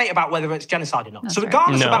no debate about whether it's genocide or not. That's so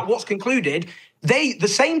regardless about what's concluded, the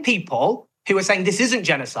same people who are saying this isn't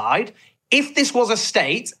genocide, if this was a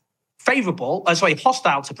state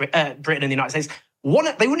hostile to Britain and the United States,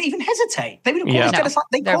 they wouldn't even hesitate. They would have called it genocide.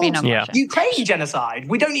 They called Ukraine genocide.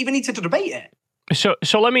 We don't even need to debate it.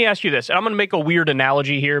 So let me ask you this. I'm going to make a weird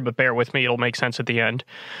analogy here, but bear with me. It'll make sense at the end.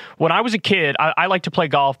 When I was a kid, I like to play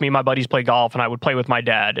golf. Me and my buddies play golf, and I would play with my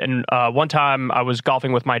dad. And one time I was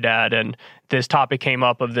golfing with my dad, and this topic came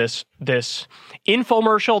up of this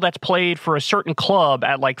infomercial that's played for a certain club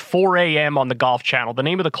at like 4 a.m. on the Golf Channel. The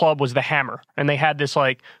name of the club was The Hammer, and they had this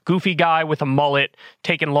like goofy guy with a mullet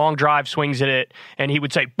taking long drive swings at it, and he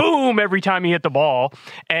would say boom every time he hit the ball.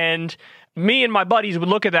 And me and my buddies would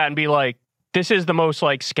look at that and be like, this is the most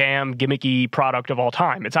like scam, gimmicky product of all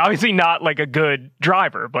time. It's obviously not like a good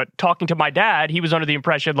driver, but talking to my dad, he was under the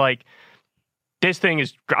impression like,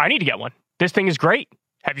 I need to get one. This thing is great.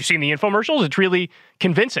 Have you seen the infomercials? It's really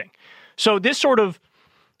convincing. So this sort of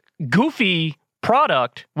goofy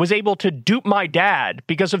product was able to dupe my dad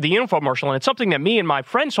because of the infomercial. And it's something that me and my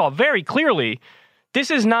friend saw very clearly.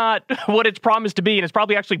 This is not what it's promised to be. And it's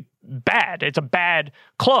probably actually bad. It's a bad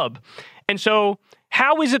club. And so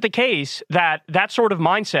how is it the case that that sort of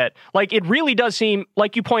mindset, like it really does seem,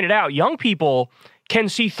 like you pointed out, young people can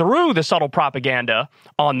see through the subtle propaganda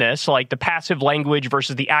on this, like the passive language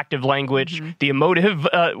versus the active language, the emotive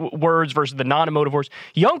words versus the non-emotive words.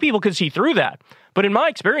 Young people can see through that. But in my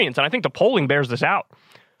experience, and I think the polling bears this out,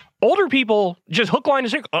 older people just hook, line,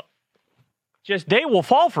 and sinker, they will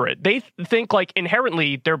fall for it. They think like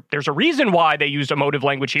inherently there's a reason why they used emotive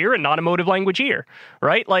language here and non-emotive language here,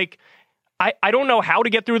 right? Like, I don't know how to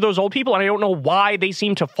get through those old people, and I don't know why they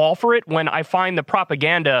seem to fall for it when I find the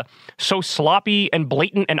propaganda so sloppy and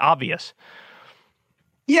blatant and obvious.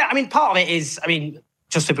 Yeah, I mean, part of it is,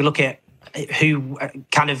 just if we look at who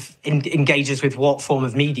kind of engages with what form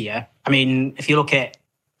of media, I mean, if you look at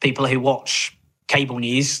people who watch cable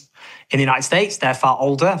news, in the United States. They're far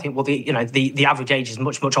older. I think the average age is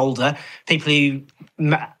much, much older. People who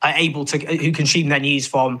are who consume their news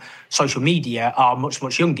from social media are much,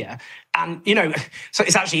 much younger. And, so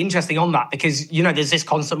it's actually interesting on that because, there's this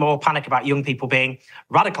constant moral panic about young people being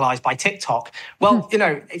radicalized by TikTok. Well,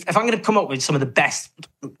 if I'm going to come up with some of the best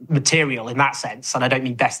material in that sense, and I don't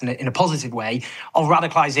mean best in a positive way, of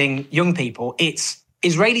radicalizing young people, it's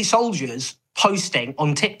Israeli soldiers posting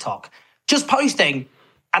on TikTok, just posting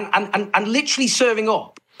and literally serving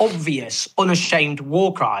up obvious, unashamed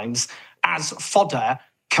war crimes as fodder,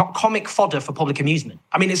 comic fodder for public amusement.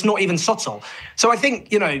 I mean, it's not even subtle. So I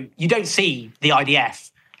think, you don't see the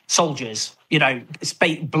IDF soldiers,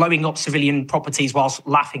 blowing up civilian properties whilst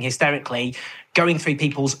laughing hysterically, going through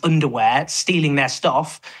people's underwear, stealing their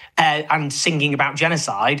stuff, and singing about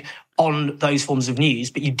genocide on those forms of news.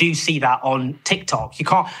 But you do see that on TikTok.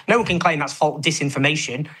 No one can claim that's false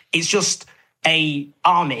disinformation. It's just a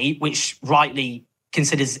army which rightly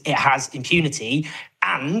considers it has impunity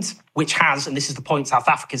and which has, and this is the point South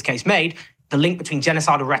Africa's case made, the link between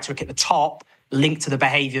genocidal rhetoric at the top linked to the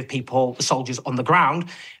behaviour of people, the soldiers on the ground.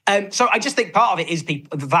 So I just think part of it is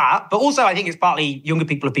that, but also I think it's partly younger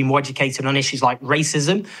people have been more educated on issues like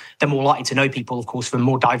racism. They're more likely to know people, of course, from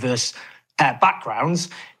more diverse backgrounds.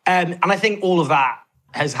 And I think all of that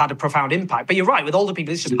has had a profound impact. But you're right, with older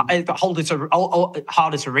people, it's just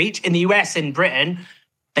harder to reach. In the US, in Britain,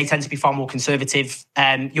 they tend to be far more conservative.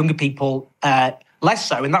 Younger people, less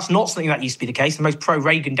so. And that's not something that used to be the case. The most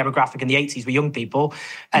pro-Reagan demographic in the 80s were young people.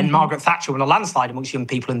 And Margaret Thatcher won a landslide amongst young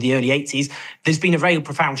people in the early 80s. There's been a very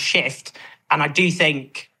profound shift. And I do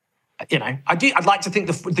think, I'd like to think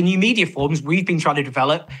the new media forms we've been trying to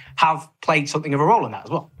develop have played something of a role in that as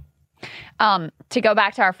well. To go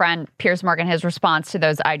back to our friend Piers Morgan, his response to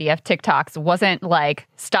those IDF TikToks wasn't like,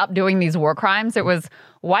 stop doing these war crimes. It was,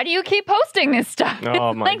 why do you keep posting this stuff?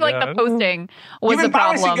 Oh my God. Like the posting was the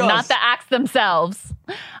problem, not the acts themselves.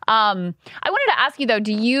 I wanted to ask you, though,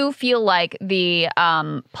 do you feel like the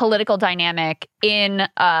political dynamic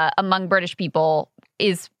among British people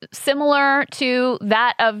is similar to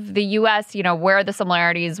that of the U.S.? Where are the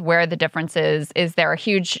similarities? Where are the differences? Is there a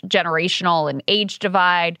huge generational and age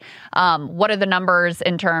divide? What are the numbers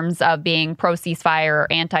in terms of being pro-ceasefire or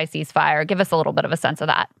anti-ceasefire? Give us a little bit of a sense of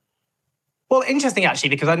that. Well, interesting, actually,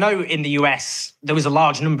 because I know in the US, there was a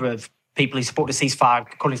large number of people who supported a ceasefire,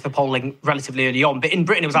 according to the polling, relatively early on. But in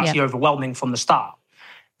Britain, it was actually overwhelming from the start.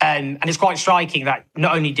 And it's quite striking that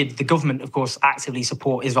not only did the government, of course, actively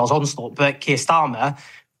support Israel's onslaught, but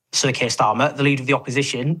Sir Keir Starmer, the leader of the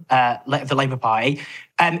opposition, of the Labour Party,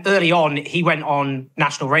 early on, he went on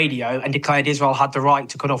national radio and declared Israel had the right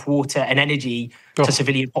to cut off water and energy to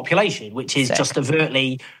civilian population, which is just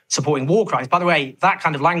overtly supporting war crimes. By the way, that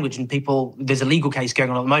kind of language, and there's a legal case going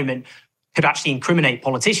on at the moment, could actually incriminate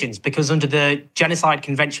politicians, because under the Genocide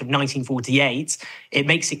Convention of 1948, it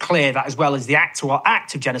makes it clear that as well as the actual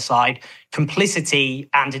act of genocide, complicity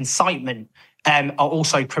and incitement are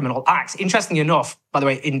also criminal acts. Interestingly enough, by the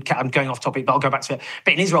way, I'm going off topic, but I'll go back to it.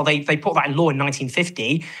 But in Israel, they put that in law in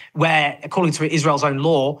 1950, where, according to Israel's own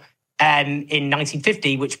law, in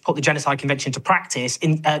 1950, which put the Genocide Convention into practice,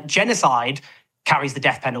 genocide carries the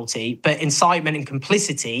death penalty, but incitement and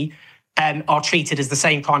complicity are treated as the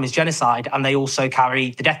same crime as genocide, and they also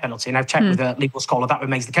carry the death penalty. And I've checked with a legal scholar, that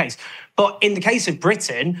remains the case. But in the case of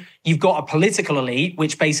Britain, you've got a political elite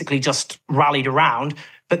which basically just rallied around,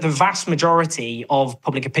 but the vast majority of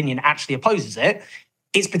public opinion actually opposes it.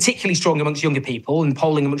 It's particularly strong amongst younger people, and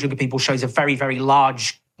polling amongst younger people shows a very, very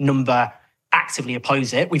large number actively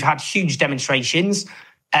oppose it. We've had huge demonstrations.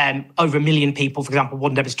 Over 1 million people, for example,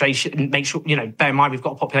 one demonstration, bear in mind, we've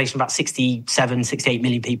got a population of about 67, 68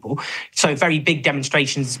 million people. So very big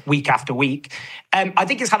demonstrations week after week. I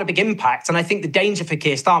think it's had a big impact. And I think the danger for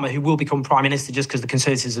Keir Starmer, who will become Prime Minister just because the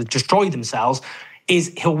Conservatives have destroyed themselves,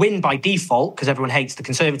 is he'll win by default because everyone hates the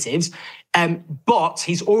Conservatives. But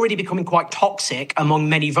he's already becoming quite toxic among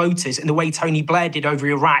many voters in the way Tony Blair did over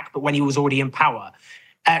Iraq, but when he was already in power.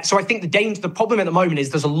 So I think the problem at the moment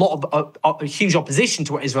is there's a lot of huge opposition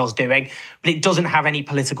to what Israel's doing, but it doesn't have any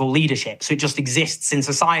political leadership. So it just exists in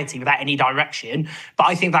society without any direction. But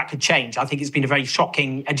I think that could change. I think it's been a very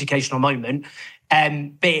shocking educational moment.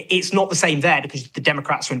 But it's not the same there because the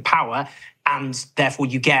Democrats are in power, and therefore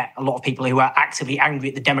you get a lot of people who are actively angry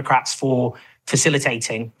at the Democrats for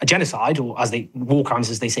facilitating a genocide, or war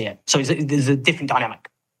crimes as they see it. So there's a different dynamic.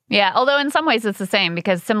 Yeah, although in some ways it's the same,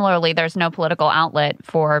 because similarly there's no political outlet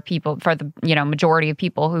for the majority of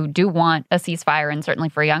people who do want a ceasefire, and certainly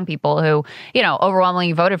for young people who,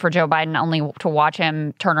 overwhelmingly voted for Joe Biden only to watch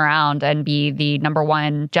him turn around and be the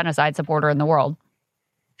 #1 genocide supporter in the world.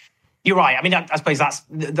 You're right. I mean, I suppose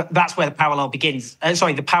that's where the parallel begins.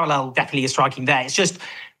 The parallel definitely is striking there. It's just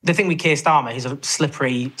the thing with Keir Starmer, he's a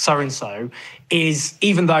slippery so-and-so, is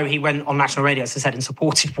even though he went on national radio, as I said, and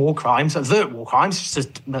supported war crimes, overt war crimes,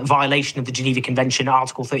 just a violation of the Geneva Convention,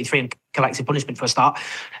 Article 33 and collective punishment for a start,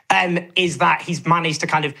 is that he's managed to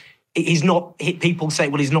kind of, people say,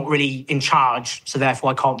 well, he's not really in charge, so therefore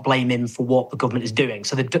I can't blame him for what the government is doing.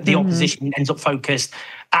 So the opposition ends up focused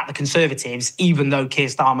at the Conservatives, even though Keir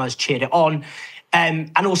Starmer has cheered it on.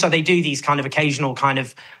 And also they do these kind of occasional kind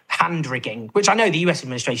of hand-rigging, which I know the US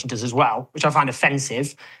administration does as well, which I find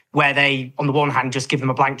offensive, where they, on the one hand, just give them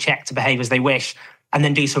a blank check to behave as they wish, and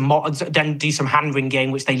then do some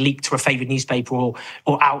hand-wringing, which they leak to a favoured newspaper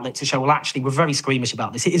or outlet to show, well, actually, we're very squeamish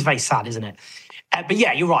about this. It is very sad, isn't it? But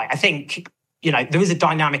yeah, you're right. I think, there is a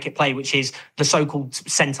dynamic at play, which is the so-called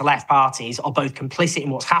centre-left parties are both complicit in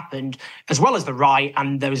what's happened, as well as the right,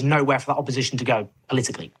 and there is nowhere for that opposition to go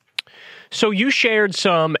politically. So you shared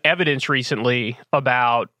some evidence recently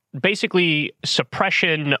about basically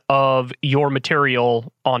suppression of your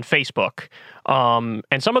material on Facebook.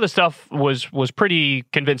 And some of the stuff was pretty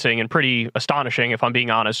convincing and pretty astonishing, if I'm being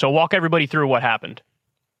honest. So walk everybody through what happened.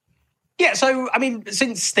 Yeah, so, I mean,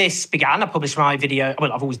 since this began, I published my video,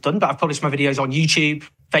 well, I've always done, but I've published my videos on YouTube,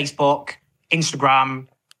 Facebook, Instagram,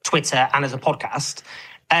 Twitter, and as a podcast.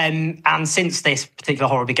 And since this particular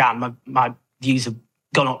horror began, my views have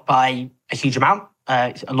gone up by a huge amount,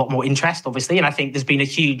 a lot more interest, obviously. And I think there's been a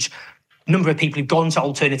huge number of people who've gone to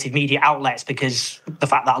alternative media outlets because the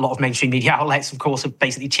fact that a lot of mainstream media outlets, of course, have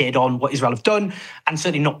basically cheered on what Israel have done and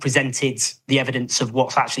certainly not presented the evidence of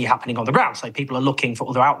what's actually happening on the ground. So people are looking for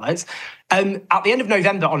other outlets. At the end of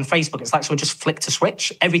November on Facebook, it's like someone just flicked a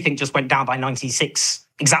switch. Everything just went down by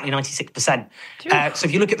exactly 96%. So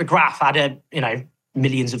if you look at the graph, I had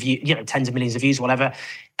millions of views, tens of millions of views, whatever.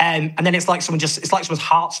 And then it's like someone's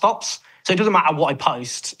heart stops. So it doesn't matter what I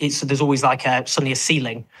post. There's always like suddenly a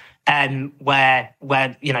ceiling where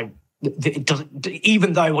it doesn't,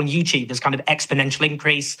 even though on YouTube there's kind of exponential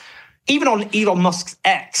increase. Even on Elon Musk's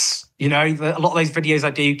X, a lot of those videos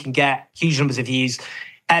I do can get huge numbers of views.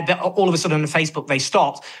 But all of a sudden on Facebook, they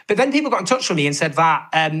stopped. But then people got in touch with me and said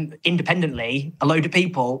that independently, a load of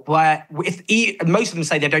people, most of them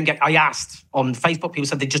say they don't get, I asked on Facebook, people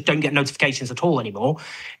said they just don't get notifications at all anymore.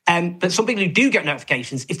 But some people who do get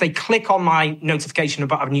notifications, if they click on my notification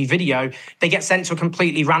about a new video, they get sent to a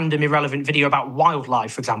completely random, irrelevant video about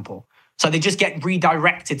wildlife, for example. So they just get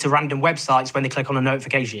redirected to random websites when they click on a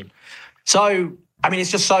notification. So, I mean,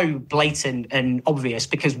 it's just so blatant and obvious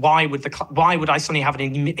because why would I suddenly have an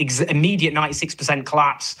immediate 96%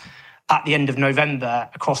 collapse at the end of November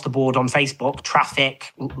across the board on Facebook,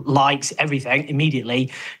 traffic, likes, everything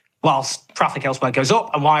immediately, whilst traffic elsewhere goes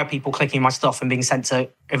up? And why are people clicking my stuff and being sent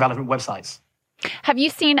to irrelevant websites? Have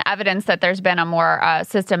you seen evidence that there's been a more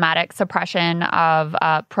systematic suppression of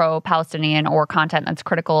pro-Palestinian or content that's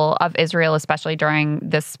critical of Israel, especially during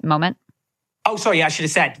this moment? Oh, sorry, I should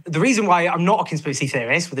have said. The reason why I'm not a conspiracy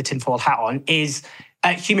theorist with a tinfoil hat on is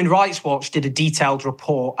Human Rights Watch did a detailed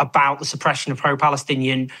report about the suppression of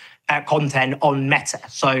pro-Palestinian content on Meta,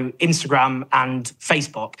 so Instagram and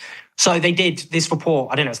Facebook. So they did this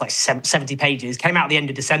report, I don't know, it's like 70 pages, came out at the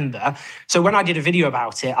end of December. So when I did a video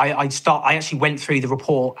about it, I actually went through the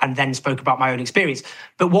report and then spoke about my own experience.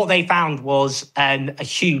 But what they found was a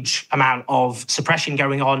huge amount of suppression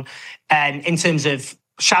going on in terms of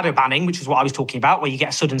shadow banning, which is what I was talking about, where you get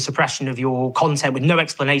a sudden suppression of your content with no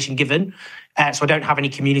explanation given. So I don't have any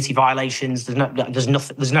community violations. There's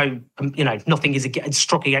nothing is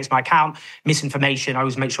struck against my account. Misinformation. I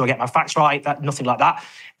always make sure I get my facts right. Nothing like that.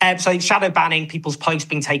 So shadow banning, people's posts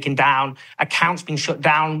being taken down, accounts being shut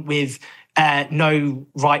down with no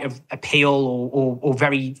right of appeal or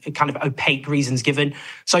very kind of opaque reasons given.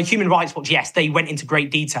 So Human Rights Watch, yes, they went into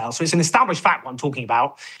great detail. So it's an established fact what I'm talking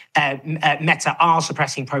about. Meta are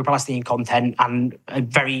suppressing pro-Palestinian content, and a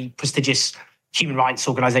very prestigious human rights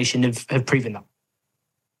organization have proven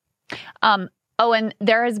that. Owen,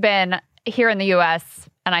 there has been here in the U.S.,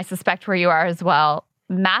 and I suspect where you are as well,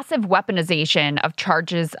 massive weaponization of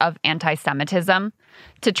charges of anti-Semitism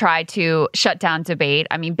to try to shut down debate.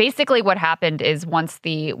 I mean, basically what happened is once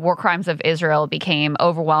the war crimes of Israel became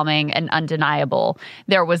overwhelming and undeniable,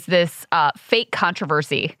 there was this fake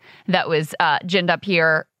controversy that was ginned up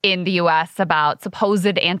here in the U.S. about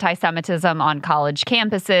supposed anti-Semitism on college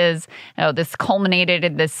campuses. This culminated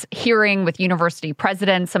in this hearing with university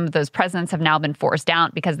presidents. Some of those presidents have now been forced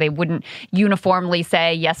out because they wouldn't uniformly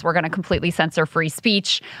say, yes, we're going to completely censor free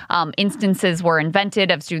speech. Instances were invented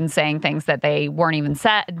of students saying things that they weren't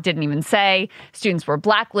even say. Students were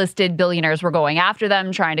blacklisted. Billionaires were going after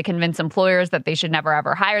them, trying to convince employers that they should never,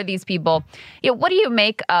 ever hire these people. What do you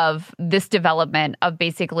make of this development of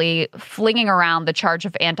basically flinging around the charge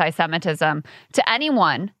of anti-Semitism to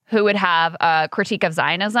anyone who would have a critique of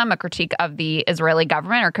Zionism, a critique of the Israeli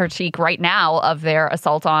government, or critique right now of their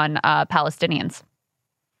assault on Palestinians?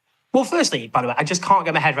 Well, firstly, by the way, I just can't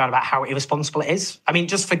get my head around about how irresponsible it is. I mean,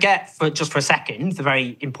 just forget for a second the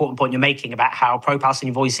very important point you're making about how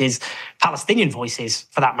pro-Palestinian voices, Palestinian voices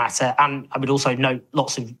for that matter, and I would also note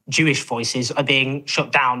lots of Jewish voices are being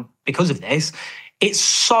shut down because of this. It's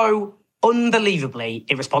so unbelievably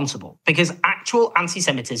irresponsible because actual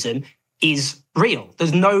anti-Semitism is real.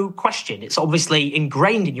 There's no question. It's obviously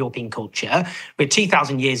ingrained in European culture with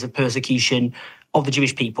 2,000 years of persecution of the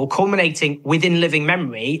Jewish people, culminating within living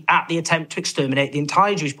memory at the attempt to exterminate the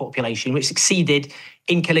entire Jewish population, which succeeded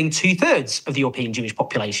in killing 2/3 of the European Jewish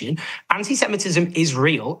population. Anti-Semitism is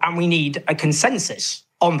real, and we need a consensus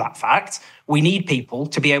on that fact. We need people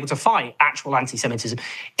to be able to fight actual anti-Semitism.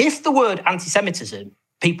 If the word anti-Semitism,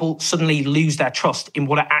 people suddenly lose their trust in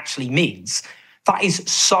what it actually means, that is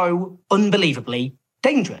so unbelievably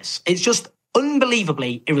dangerous. It's just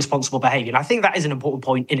unbelievably irresponsible behaviour. And I think that is an important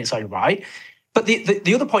point in its own right. But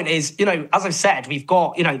the other point is, as I've said, we've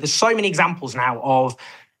got, there's so many examples now of,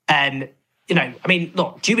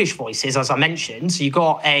 look, Jewish voices, as I mentioned. So you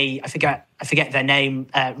got I forget their name,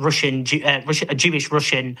 a Jewish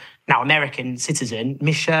Russian, now American citizen,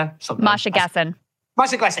 Masha Gessen.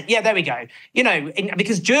 Masha Gessen, yeah, there we go.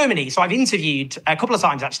 Because Germany, so I've interviewed a couple of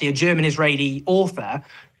times actually a German-Israeli author,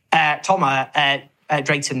 Thomas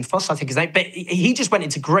Drayton Fuss, I think his name, but he just went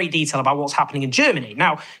into great detail about what's happening in Germany.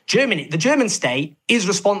 Now, the German state is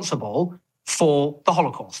responsible for the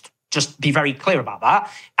Holocaust. Just be very clear about that.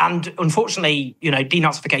 And unfortunately,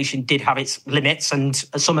 denazification did have its limits, and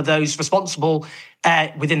some of those responsible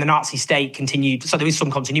within the Nazi state continued. So there is some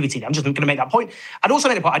continuity there. I'm just going to make that point. I'd also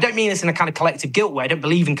make the point, I don't mean this in a kind of collective guilt way. I don't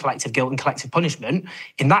believe in collective guilt and collective punishment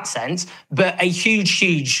in that sense, but a huge,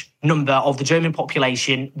 huge number of the German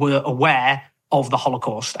population were aware of the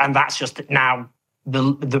Holocaust, and that's just now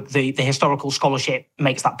the historical scholarship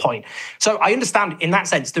makes that point. So I understand in that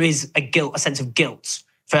sense there is a sense of guilt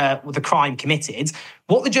for the crime committed.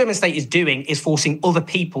 What the German state is doing is forcing other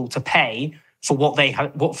people to pay for what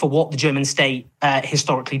the German state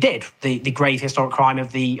historically did, the grave historic crime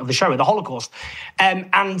of the Shoah, the Holocaust, and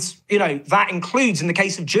that includes in the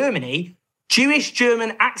case of Germany, Jewish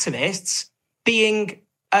German activists being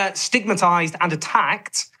stigmatized and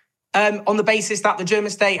attacked on the basis that the German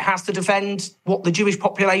state has to defend what the Jewish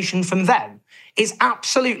population from them. Is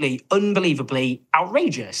absolutely, unbelievably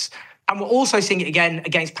outrageous. And we're also seeing it again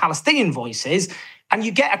against Palestinian voices. And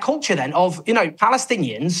you get a culture then of,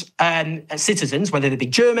 Palestinians, citizens, whether they be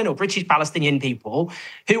German or British Palestinian people,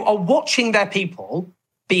 who are watching their people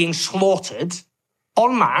being slaughtered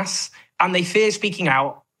en masse, and they fear speaking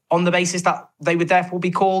out on the basis that they would therefore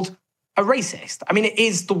be called a racist. I mean, it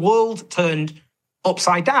is the world turned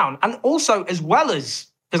upside down. And also, as well as,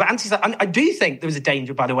 because I do think there is a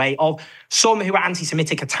danger, by the way, of some who are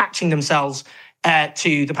anti-Semitic attaching themselves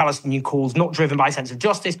to the Palestinian cause, not driven by a sense of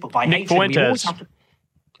justice, but by Nick nature.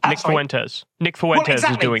 Fuentes. Nick Fuentes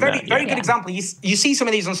is doing that. Very good example. You see some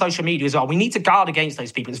of these on social media as well. We need to guard against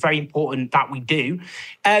those people. It's very important that we do.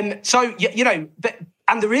 And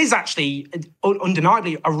there is actually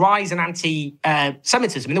undeniably a rise in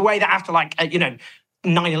anti-Semitism in the way that after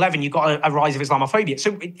 9/11, you've got a rise of Islamophobia.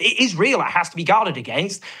 So it is real. It has to be guarded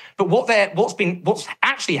against. But what's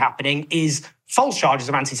actually happening is false charges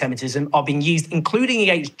of anti-Semitism are being used, including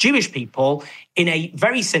against Jewish people, in a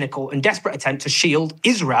very cynical and desperate attempt to shield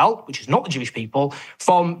Israel, which is not the Jewish people,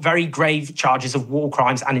 from very grave charges of war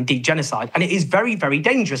crimes and indeed genocide. And it is very, very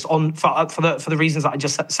dangerous for the reasons that I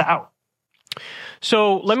just set out.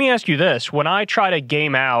 So let me ask you this. When I try to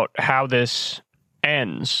game out how this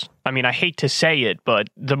ends, I mean, I hate to say it, but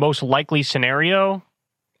the most likely scenario,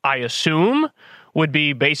 I assume, would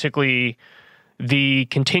be basically the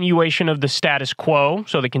continuation of the status quo,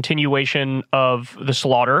 so the continuation of the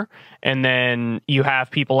slaughter, and then you have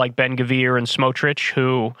people like Ben-Gvir and Smotrich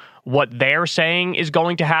who what they're saying is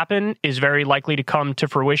going to happen is very likely to come to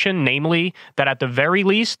fruition, namely that at the very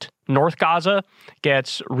least, North Gaza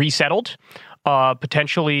gets resettled,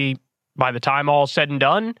 potentially by the time all is said and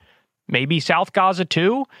done, maybe South Gaza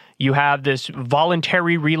too. You have this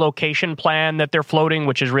voluntary relocation plan that they're floating,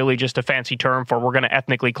 which is really just a fancy term for we're going to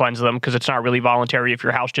ethnically cleanse them because it's not really voluntary if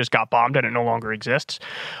your house just got bombed and it no longer exists.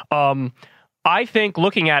 I think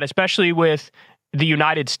looking at, especially with the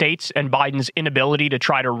United States and Biden's inability to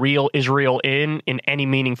try to reel Israel in any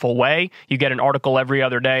meaningful way. You get an article every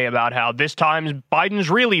other day about how this time Biden's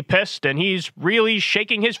really pissed and he's really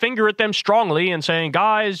shaking his finger at them strongly and saying,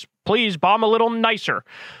 guys, please bomb a little nicer.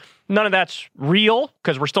 None of that's real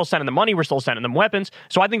because we're still sending them money. We're still sending them weapons.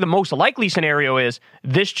 So I think the most likely scenario is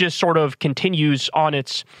this just sort of continues on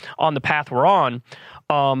the path we're on.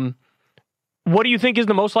 What do you think is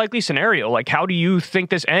the most likely scenario? Like, how do you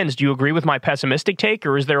think this ends? Do you agree with my pessimistic take,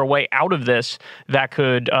 or is there a way out of this that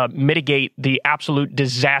could mitigate the absolute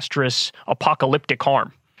disastrous apocalyptic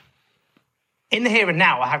harm? In the here and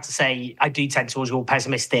now, I have to say I do tend towards your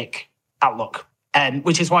pessimistic outlook.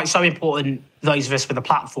 Which is why it's so important those of us with a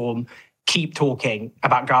platform keep talking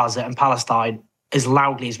about Gaza and Palestine as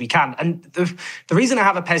loudly as we can. And the reason I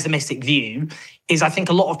have a pessimistic view is I think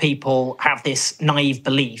a lot of people have this naive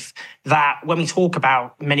belief that when we talk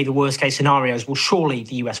about many of the worst case scenarios, well, surely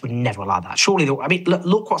the US would never allow that. Surely,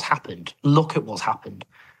 look what's happened. Look at what's happened.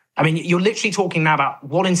 I mean, you're literally talking now about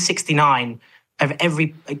 1 in 69 of every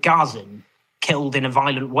Gazan killed in a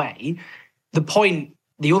violent way.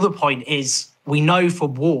 The other point is, we know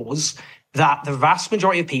from wars that the vast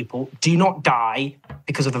majority of people do not die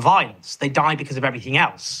because of the violence. They die because of everything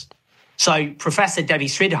else. So Professor Devi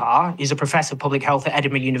Sridhar is a professor of public health at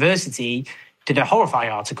Edinburgh University, did a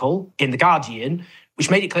horrifying article in The Guardian,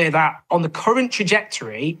 which made it clear that on the current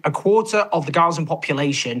trajectory, a quarter of the Gazan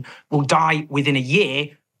population will die within a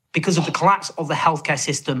year because of the collapse of the healthcare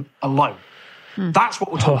system alone. That's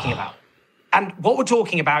what we're talking about. And what we're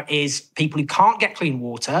talking about is people who can't get clean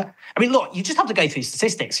water. I mean, look, you just have to go through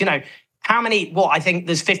statistics. You know, I think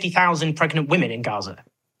there's 50,000 pregnant women in Gaza.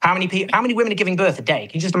 How many women are giving birth a day?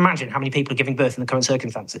 Can you just imagine how many people are giving birth in the current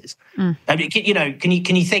circumstances? I mean,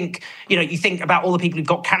 can you think, you think about all the people who've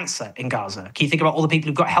got cancer in Gaza? Can you think about all the people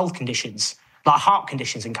who've got health conditions, like heart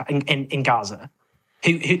conditions in Gaza?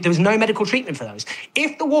 Who there was no medical treatment for those.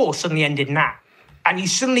 If the war suddenly ended now, and you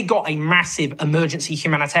suddenly got a massive emergency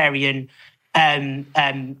humanitarian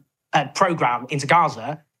program into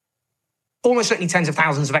Gaza, almost certainly tens of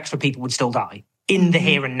thousands of extra people would still die in the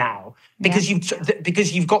here and now because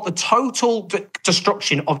you've got the total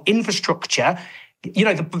destruction of infrastructure. You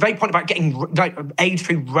know, the very point about getting aid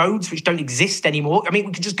through roads which don't exist anymore. I mean,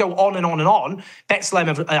 we could just go on and on and on. B'Tselem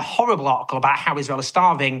have a horrible article about how Israel is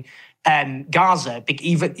starving Gaza,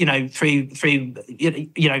 even through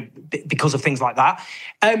because of things like that.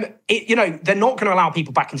 They're not going to allow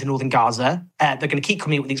people back into northern Gaza. They're going to keep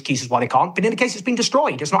coming up with excuses why they can't. But in the case, it's been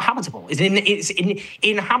destroyed. It's not habitable. It's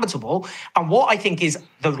inhabitable. And what I think is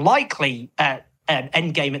the likely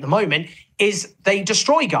end game at the moment is they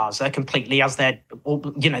destroy Gaza completely, as they've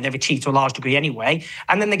achieved to a large degree anyway.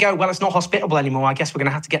 And then they go, well, it's not hospitable anymore. I guess we're going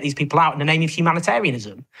to have to get these people out in the name of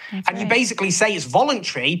humanitarianism. That's right. You basically say it's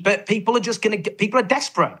voluntary, but people are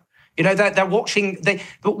desperate. You know, they're watching, they're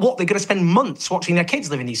going to spend months watching their kids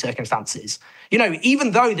live in these circumstances. You know,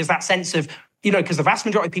 even though there's that sense of, because the vast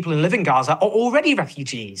majority of people who live in Gaza are already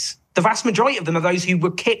refugees. The vast majority of them are those who were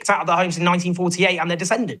kicked out of their homes in 1948 and their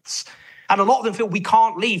descendants. And a lot of them feel we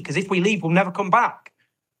can't leave because if we leave, we'll never come back.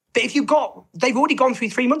 But they've already gone through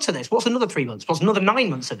 3 months of this. What's another 3 months? What's another 9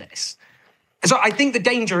 months of this? So I think the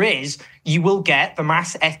danger is you will get the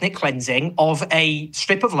mass ethnic cleansing of a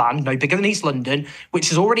strip of land no bigger than East London, which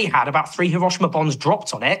has already had about 3 Hiroshima bombs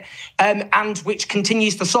dropped on it, and which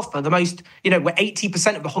continues to suffer the most, where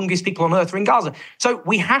 80% of the hungriest people on earth are in Gaza. So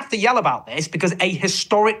we have to yell about this because a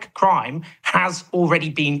historic crime has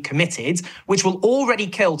already been committed, which will already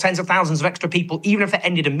kill tens of thousands of extra people, even if it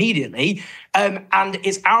ended immediately. And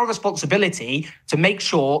it's our responsibility to make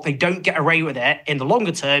sure they don't get away with it in the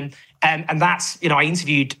longer term. And that's, I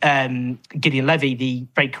interviewed Gideon Levy, the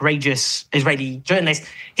very courageous Israeli journalist.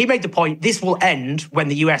 He made the point, this will end when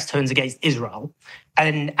the US turns against Israel.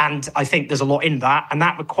 And I think there's a lot in that. And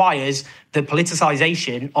that requires the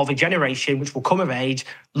politicization of a generation which will come of age,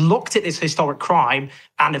 looked at this historic crime,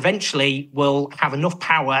 and eventually will have enough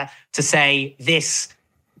power to say this,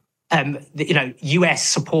 US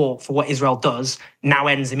support for what Israel does now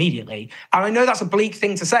ends immediately. And I know that's a bleak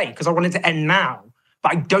thing to say because I want it to end now.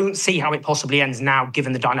 But I don't see how it possibly ends now,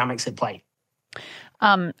 given the dynamics at play.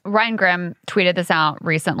 Ryan Grimm tweeted this out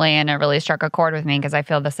recently, and it really struck a chord with me because I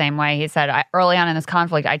feel the same way. He said, early on in this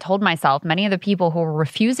conflict, I told myself many of the people who were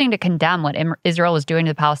refusing to condemn what Israel was doing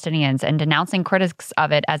to the Palestinians and denouncing critics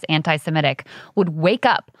of it as anti-Semitic would wake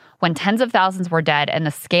up when tens of thousands were dead and the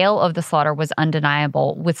scale of the slaughter was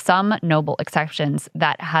undeniable, with some noble exceptions.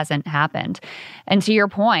 That hasn't happened. And to your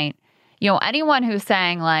point, anyone who's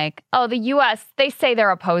saying like, oh, the U.S., they say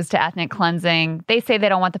they're opposed to ethnic cleansing. They say they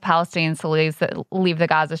don't want the Palestinians to leave the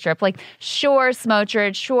Gaza Strip. Like, sure,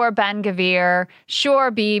 Smotrich, sure, Ben-Gvir,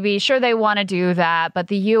 sure, Bibi, sure, they want to do that, but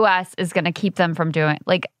the U.S. is going to keep them from doing it.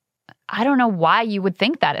 Like, I don't know why you would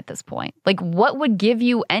think that at this point. Like, what would give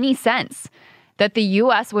you any sense that the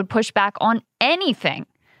U.S. would push back on anything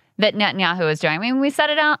that Netanyahu is doing? I mean, we said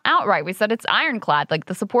it outright. We said it's ironclad. Like,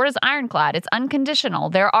 the support is ironclad. It's unconditional.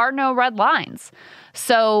 There are no red lines.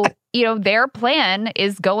 So, their plan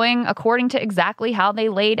is going according to exactly how they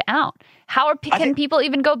laid out. How can people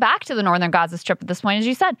even go back to the northern Gaza Strip at this point? As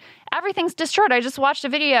you said, everything's destroyed. I just watched a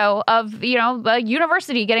video of, a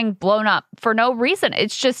university getting blown up for no reason.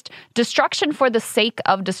 It's just destruction for the sake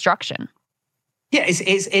of destruction. Yeah,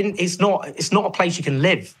 it's not a place you can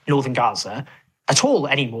live, northern Gaza, at all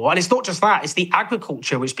anymore. And it's not just that, it's the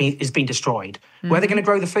agriculture which is being destroyed. Where are they going to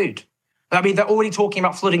grow the food? I mean, they're already talking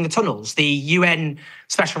about flooding the tunnels. The UN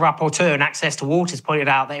Special Rapporteur on Access to Water has pointed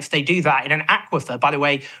out that if they do that in an aquifer, by the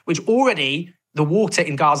way, which already, the water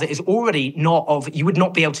in Gaza is already you would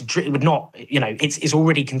not be able to drink, it's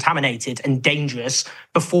already contaminated and dangerous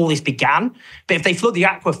before this began. But if they flood the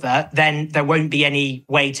aquifer, then there won't be any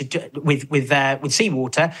way to, with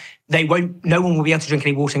seawater, no one will be able to drink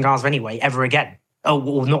any water in Gaza anyway, ever again.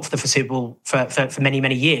 Or not for the foreseeable, for many,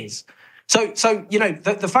 many years. So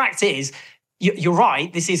the fact is, you're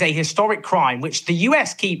right, this is a historic crime, which the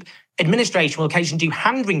US administration will occasionally do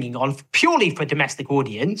hand-wringing on purely for domestic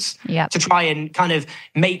audience to try and kind of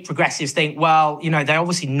make progressives think, well, they're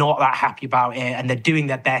obviously not that happy about it and they're doing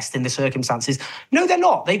their best in the circumstances. No, they're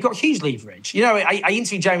not. They've got huge leverage. I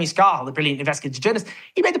interviewed Jeremy Scarhill, the brilliant investigative journalist.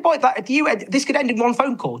 He made the point that at the UN, this could end in one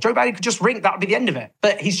phone call. Joe Biden could just ring, that would be the end of it.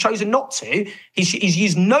 But he's chosen not to. He's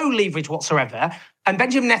used no leverage whatsoever. And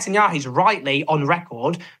Benjamin Netanyahu is rightly on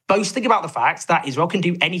record boasting about the fact that Israel can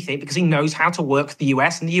do anything because he knows how to work the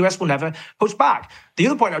US and the US will never push back. The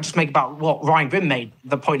other point I'll just make about what Ryan Grimm made,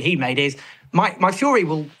 the point he made is my fury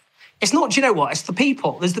will, it's not, do you know what? It's the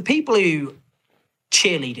people. There's the people who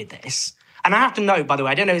cheerleaded this. And I have to note, by the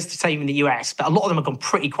way, I don't know if it's the same in the US, but a lot of them have gone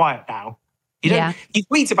pretty quiet now. You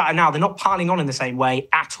tweet about it now, they're not piling on in the same way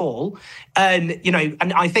at all. And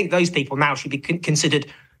I think those people now should be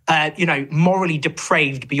considered morally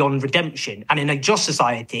depraved beyond redemption. And in a just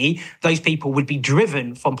society, those people would be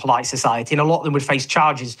driven from polite society, and a lot of them would face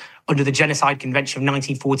charges under the Genocide Convention of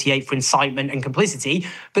 1948 for incitement and complicity.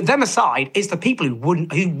 But them aside, it's the people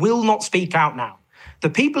who will not speak out now. The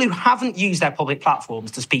people who haven't used their public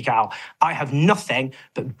platforms to speak out, I have nothing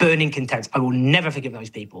but burning contempt. I will never forgive those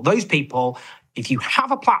people. Those people, if you have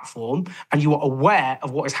a platform and you are aware of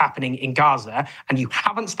what is happening in Gaza and you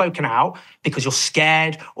haven't spoken out because you're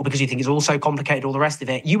scared or because you think it's all so complicated, all the rest of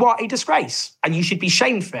it, you are a disgrace and you should be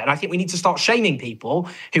shamed for it. And I think we need to start shaming people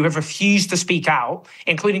who have refused to speak out,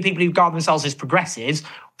 including people who regard themselves as progressives,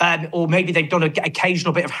 or maybe they've done an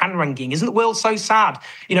occasional bit of hand-wringing. Isn't the world so sad?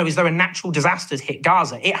 Is there a natural disaster to hit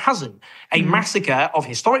Gaza? It hasn't. A massacre of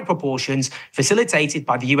historic proportions facilitated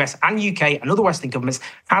by the US and UK and other Western governments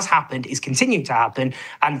has happened, is continuing to happen.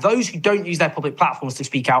 And those who don't use their public platforms to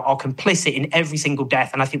speak out are complicit in every single death.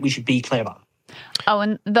 And I think we should be clear about that. Oh,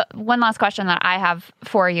 and the one last question that I have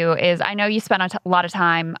for you is, I know you spent a lot of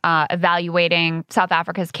time evaluating South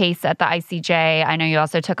Africa's case at the ICJ. I know you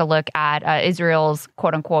also took a look at Israel's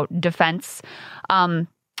quote-unquote defense. Do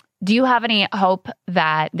you have any hope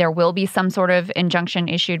that there will be some sort of injunction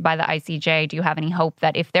issued by the ICJ? Do you have any hope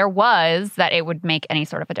that if there was, that it would make any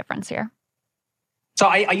sort of a difference here? So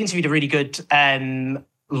I interviewed a really good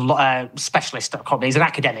specialist. He's an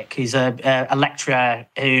academic. He's a lecturer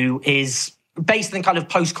who is based in kind of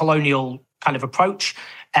post-colonial kind of approach,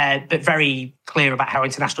 but very clear about how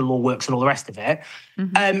international law works and all the rest of it.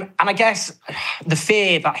 And I guess the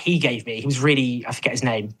fear that he gave me, he was really, I forget his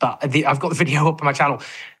name, but I've got the video up on my channel,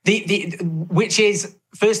 which is,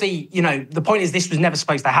 firstly, the point is this was never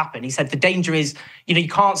supposed to happen. He said the danger is, you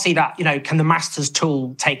can't see that, can the master's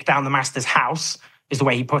tool take down the master's house, is the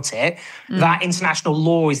way he put it. That international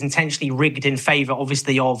law is intentionally rigged in favour,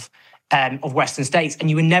 obviously, of Western states. And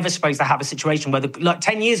you were never supposed to have a situation where,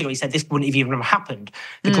 10 years ago, he said this wouldn't have even happened.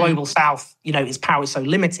 The global south, its power is so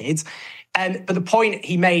limited. But the point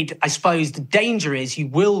he made, I suppose, the danger is you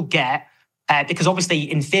will get, because obviously,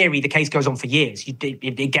 in theory, the case goes on for years.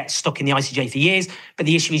 It gets stuck in the ICJ for years. But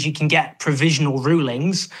the issue is you can get provisional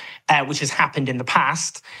rulings, which has happened in the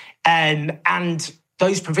past. And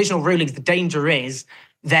those provisional rulings, the danger is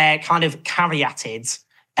they're kind of caveated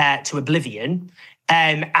to oblivion.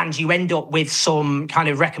 and you end up with some kind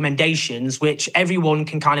of recommendations which everyone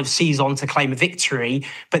can kind of seize on to claim a victory,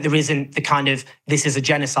 but there isn't the kind of, this is a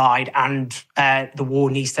genocide and the war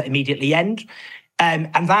needs to immediately end. And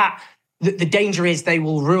that the danger is they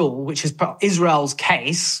will rule, which is Israel's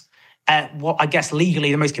case. What I guess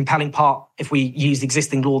legally the most compelling part, if we use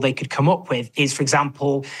existing law they could come up with, is, for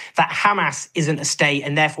example, that Hamas isn't a state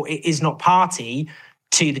and therefore it is not party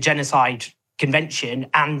to the genocide convention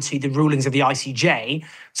and to the rulings of the ICJ.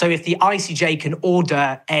 So if the ICJ can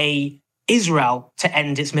order Israel to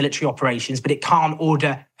end its military operations, but it can't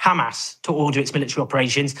order Hamas to order its military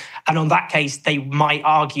operations, and on that case, they might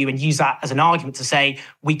argue and use that as an argument to say,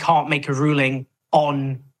 we can't make a ruling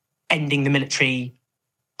on ending the military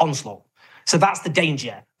onslaught. So that's the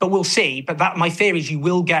danger. But we'll see. But my fear is you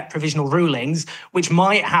will get provisional rulings, which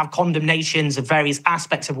might have condemnations of various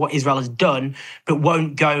aspects of what Israel has done, but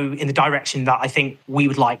won't go in the direction that I think we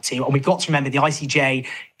would like to. And we've got to remember the ICJ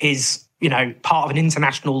is, part of an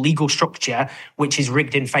international legal structure which is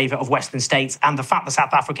rigged in favour of Western states. And the fact that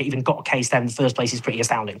South Africa even got a case there in the first place is pretty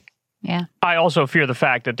astounding. Yeah. I also fear the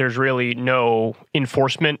fact that there's really no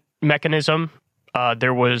enforcement mechanism.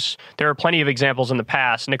 There are plenty of examples in the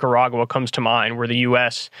past. Nicaragua comes to mind, where the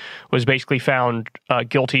U.S. was basically found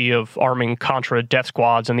guilty of arming Contra death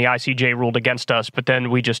squads, and the ICJ ruled against us. But then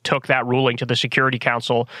we just took that ruling to the Security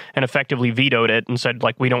Council and effectively vetoed it and said,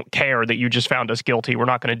 we don't care that you just found us guilty. We're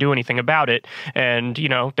not going to do anything about it. And,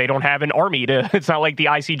 they don't have an army it's not like the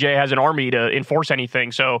ICJ has an army to enforce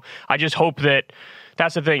anything. So I just hope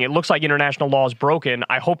that's the thing. It looks like international law is broken.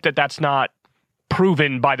 I hope that that's not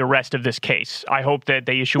proven by the rest of this case. I hope that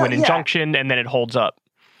they issue an injunction and then it holds up.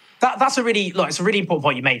 It's a really important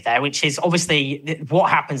point you made there, which is obviously what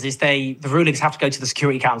happens is the rulings have to go to the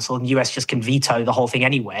Security Council and the US just can veto the whole thing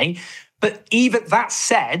anyway. But even that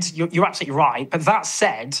said, you're absolutely right. But that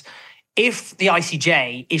said, if the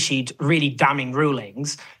ICJ issued really damning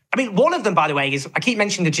rulings, one of them, by the way, is I keep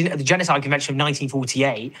mentioning the Genocide Convention of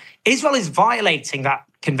 1948. Israel is violating that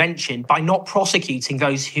convention by not prosecuting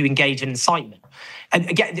those who engage in incitement. And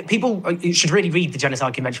again, people should really read the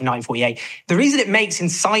Genocide Convention of 1948. The reason it makes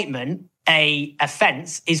incitement an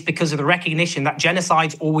offence is because of the recognition that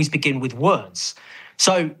genocides always begin with words.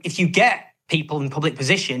 So if you get people in public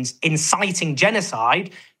positions inciting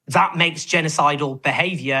genocide, that makes genocidal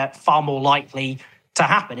behaviour far more likely to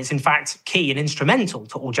happen. It's in fact key and instrumental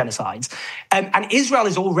to all genocides. And Israel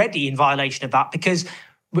is already in violation of that because,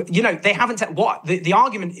 they haven't the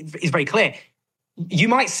argument is very clear. You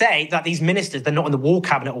might say that these ministers, they're not in the war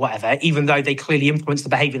cabinet or whatever, even though they clearly influence the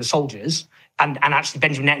behaviour of the soldiers. And actually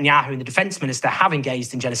Benjamin Netanyahu and the defence minister have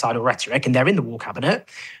engaged in genocidal rhetoric and they're in the war cabinet.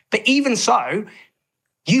 But even so,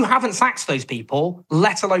 you haven't sacked those people,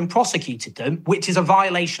 let alone prosecuted them, which is a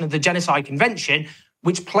violation of the Genocide Convention,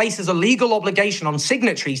 which places a legal obligation on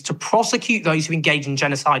signatories to prosecute those who engage in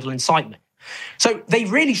genocidal incitement. So they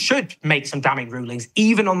really should make some damning rulings,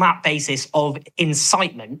 even on that basis of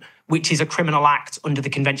incitement, which is a criminal act under the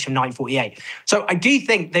Convention of 1948. So I do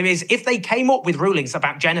think if they came up with rulings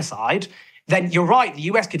about genocide, then you're right, the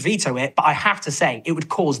US could veto it, but I have to say it would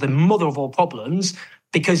cause the mother of all problems,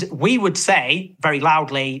 because we would say very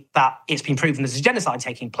loudly that it's been proven there's a genocide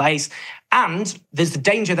taking place. And there's the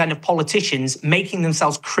danger then of politicians making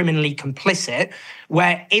themselves criminally complicit,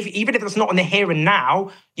 where even if it's not in the here and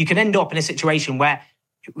now, you can end up in a situation where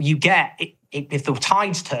you get, if the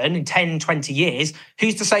tides turn in 10, 20 years,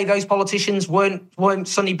 who's to say those politicians won't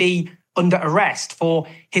suddenly be under arrest for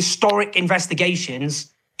historic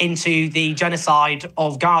investigations into the genocide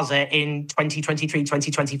of Gaza in 2023,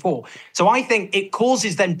 2024. So I think it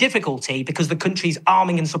causes them difficulty because the country's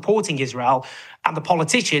arming and supporting Israel and the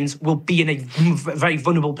politicians will be in a very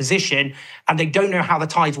vulnerable position and they don't know how the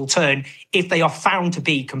tides will turn if they are found to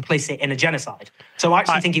be complicit in a genocide. So I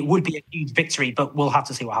actually think it would be a huge victory, but we'll have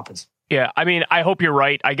to see what happens. Yeah, I hope you're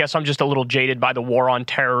right. I guess I'm just a little jaded by the war on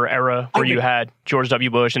terror era where you had George W.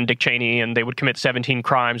 Bush and Dick Cheney, and they would commit 17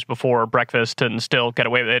 crimes before breakfast and still get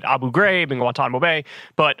away with it. Abu Ghraib and Guantanamo Bay.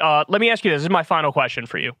 But let me ask you this. This is my final question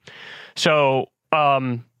for you. So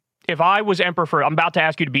if I was emperor I'm about to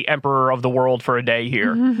ask you to be emperor of the world for a day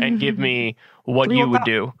here and give me what you would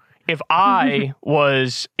do. If I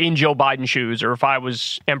was in Joe Biden's shoes, or if I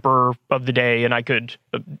was emperor of the day and I could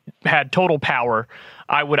had total power,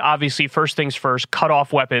 I would obviously, first things first, cut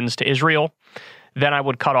off weapons to Israel. Then I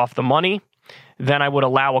would cut off the money. Then I would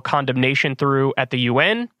allow a condemnation through at the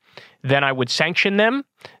UN. Then I would sanction them.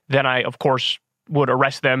 Then I, of course, would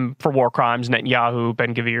arrest them for war crimes, Netanyahu,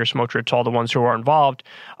 Ben-Gvir, Smotrich, all the ones who are involved.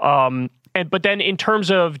 But then in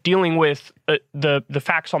terms of dealing with the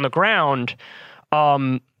facts on the ground,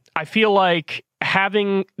 I feel like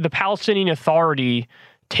having the Palestinian Authority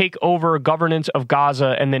take over governance of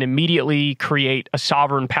Gaza and then immediately create a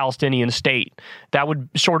sovereign Palestinian state. That would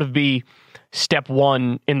sort of be step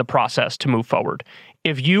one in the process to move forward.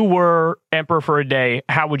 If you were emperor for a day,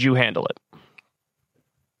 how would you handle it?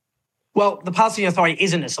 Well, the Palestinian Authority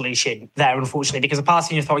isn't a solution there, unfortunately, because the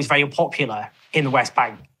Palestinian Authority is very unpopular in the West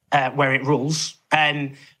Bank, where it rules.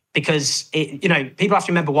 Because, people have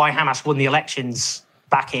to remember why Hamas won the elections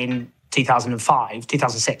back in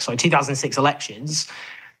 2006 elections.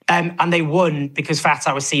 And they won because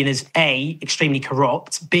Fatah was seen as A, extremely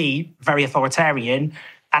corrupt, B, very authoritarian,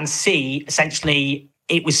 and C, essentially,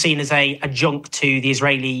 it was seen as a adjunct to the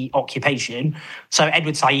Israeli occupation. So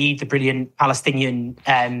Edward Said, the brilliant Palestinian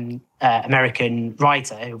American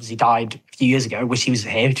writer, who obviously died a few years ago, wish he was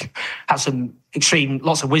here, has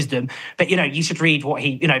lots of wisdom. But, you should read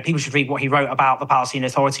people should read what he wrote about the Palestinian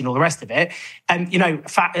Authority and all the rest of it.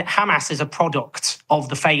 Hamas is a product of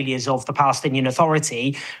the failures of the Palestinian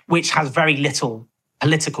Authority, which has very little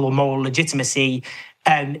political or moral legitimacy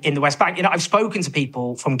in the West Bank. I've spoken to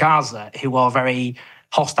people from Gaza who are very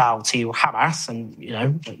hostile to Hamas and,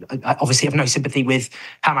 obviously have no sympathy with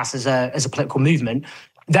Hamas as a political movement.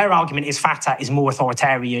 Their argument is Fatah is more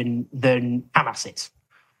authoritarian than Hamas is.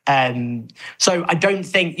 So I don't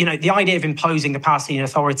think, the idea of imposing the Palestinian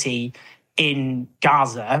Authority in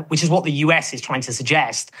Gaza, which is what the US is trying to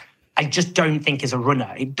suggest, I just don't think is a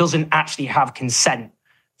runner. It doesn't actually have consent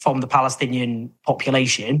from the Palestinian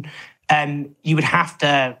population. You would have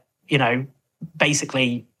to,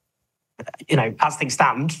 basically, as things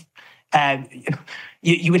stand,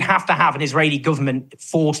 you would have to have an Israeli government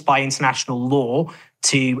forced by international law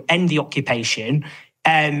to end the occupation.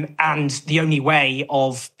 And the only way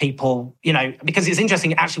of people, because it's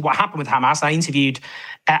interesting actually what happened with Hamas. I interviewed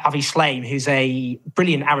Avi Shleim, who's a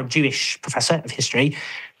brilliant Arab Jewish professor of history,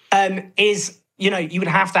 you would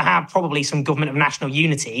have to have probably some government of national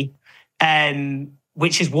unity,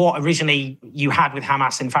 which is what originally you had with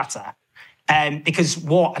Hamas and Fatah. Because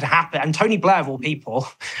what had happened, and Tony Blair, of all people,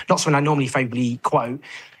 not someone I normally favorably quote,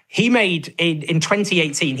 he made, in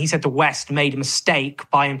 2018, he said the West made a mistake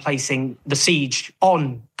by placing the siege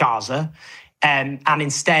on Gaza, and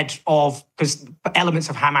instead of, because elements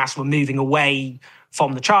of Hamas were moving away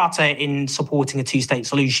from the Charter in supporting a two-state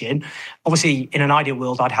solution. Obviously, in an ideal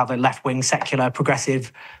world, I'd have a left-wing, secular,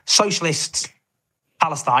 progressive, socialist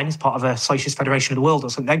Palestine as part of a socialist federation of the world or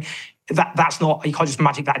something. That's not, you can't just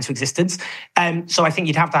magic that into existence. So I think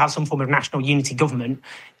you'd have to have some form of national unity government.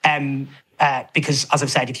 Because, as I've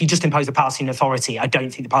said, if you just impose the Palestinian Authority, I don't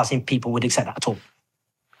think the Palestinian people would accept that at all.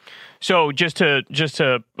 So just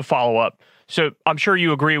to follow up, so I'm sure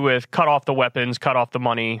you agree with cut off the weapons, cut off the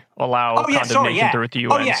money, allow condemnation through the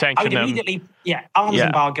UN, sanction them. Arms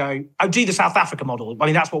embargo. I would do the South Africa model. I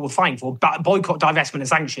mean, that's what we're fighting for. Boycott, divestment and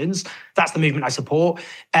sanctions. That's the movement I support.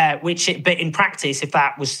 But in practice, if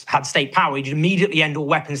that had state power, you'd immediately end all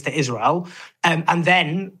weapons to Israel. And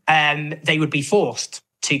then they would be forced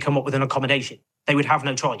to come up with an accommodation. They would have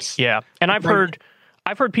no choice. Yeah. And I've heard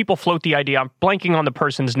people float the idea, I'm blanking on the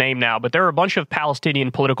person's name now, but there are a bunch of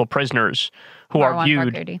Palestinian political prisoners who are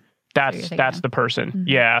viewed. That's the person. Mm-hmm.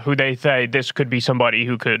 Yeah, who they say this could be somebody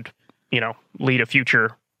who could, lead a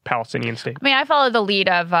future Palestinian state. I mean, I follow the lead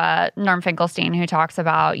of Norm Finkelstein, who talks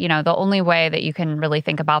about, the only way that you can really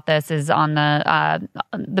think about this is on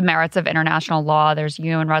the merits of international law. There's a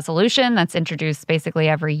UN resolution that's introduced basically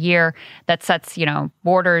every year that sets,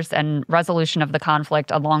 borders and resolution of the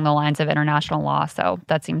conflict along the lines of international law. So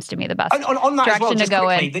that seems to me the best on that direction to go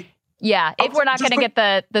in. If we're not going to get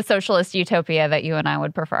the socialist utopia that you and I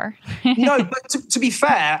would prefer. No, but to be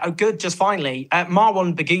fair, just finally,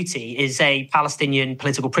 Marwan Barghouti is a Palestinian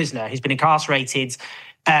political prisoner who's been incarcerated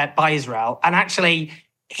by Israel. And actually,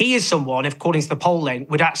 he is someone, according to the polling,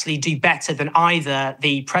 would actually do better than either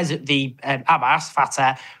the Abbas,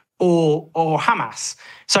 Fatah, or Hamas.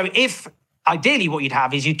 So ideally what you'd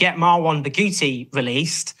have is you'd get Marwan Barghouti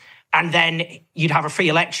released, and then you'd have a free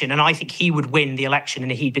election, and I think he would win the election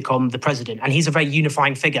and he'd become the president. And he's a very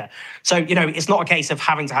unifying figure. So, it's not a case of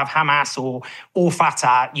having to have Hamas or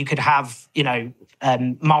Fatah. You could have, Marwan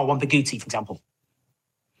Barghouti, for example.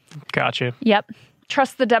 Gotcha. Yep.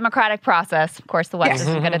 Trust the democratic process. Of course, the West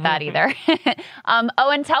isn't good at that either.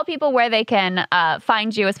 Owen, tell people where they can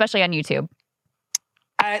find you, especially on YouTube.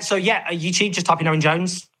 YouTube, just type in Owen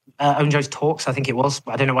Jones. Owen Jones Talks, I think it was.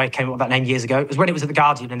 I don't know why I came up with that name years ago. It was when it was at The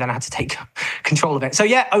Guardian, and then I had to take control of it. So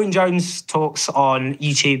Owen Jones Talks on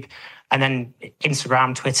YouTube, and then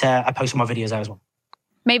Instagram, Twitter. I post all my videos there as well.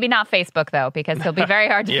 Maybe not Facebook, though, because he'll be very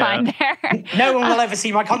hard to find there. No one will ever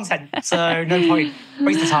see my content, so no point.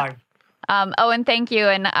 Waste of time. Owen, thank you.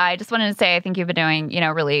 And I just wanted to say I think you've been doing,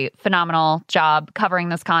 really phenomenal job covering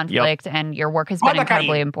this conflict, and your work has been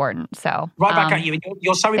incredibly important. So right back at you.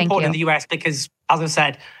 You're so important in the US because, as I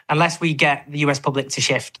said, unless we get the US public to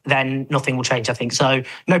shift, then nothing will change, I think. So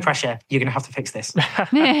no pressure. You're going to have to fix this.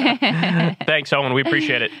 Thanks, Owen. We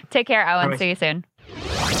appreciate it. Take care, Owen. See you soon.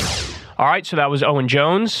 All right. So that was Owen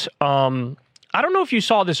Jones. I don't know if you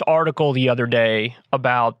saw this article the other day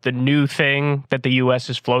about the new thing that the U.S.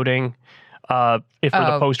 is floating for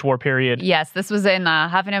the post-war period. Yes, this was in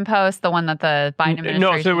Huffington Post, the one that the Biden administration...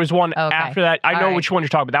 No, so there was one after that. I know which one you're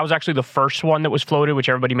talking about. That was actually the first one that was floated, which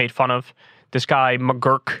everybody made fun of. This guy,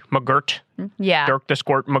 McGirt. Yeah. Dirk the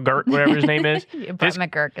Squirt McGirt, whatever his name is.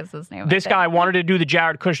 McGirt is his name. This guy wanted to do the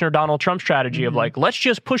Jared Kushner, Donald Trump strategy of let's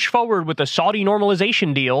just push forward with the Saudi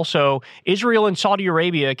normalization deal so Israel and Saudi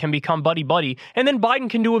Arabia can become buddy-buddy, and then Biden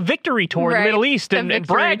can do a victory tour in the Middle East and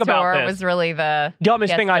brag about this. It was really the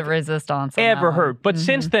dumbest thing I've ever heard. But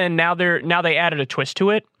since then, now they added a twist to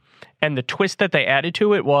it, and the twist that they added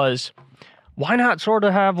to it was, why not sort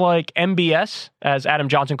of have like MBS, as Adam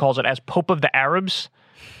Johnson calls it, as Pope of the Arabs,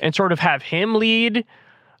 and sort of have him lead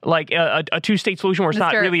like a two-state solution where it's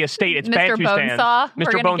not really a state, it's Bantu stands.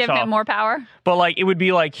 We're going to give him more power. But like it would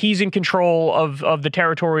be like he's in control of the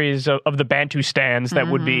territories of the Bantu stands that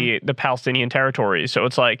would be the Palestinian territories. So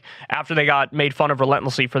it's like after they got made fun of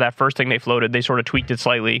relentlessly for that first thing they floated, they sort of tweaked it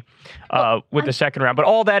slightly with the second round. But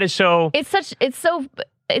all that is so...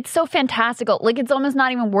 It's so fantastical. Like, it's almost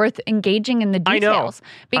not even worth engaging in the details.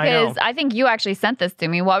 Because I think you actually sent this to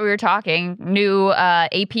me while we were talking. New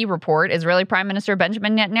AP report, Israeli Prime Minister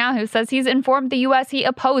Benjamin Netanyahu says he's informed the U.S. he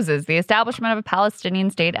opposes the establishment of a Palestinian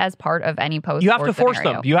state as part of any post-war You have to force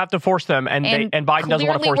them. You have to force them. And Biden doesn't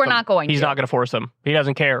want to force them. We're not going to. He's not going to force them. He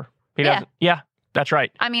doesn't care. He doesn't. Yeah, that's right.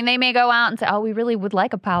 I mean, they may go out and say, we really would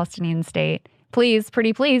like a Palestinian state. Please,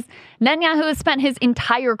 pretty please. Netanyahu has spent his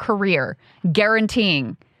entire career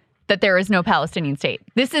guaranteeing that there is no Palestinian state.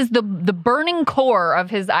 This is the burning core of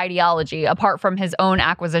his ideology, apart from his own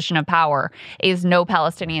acquisition of power, is no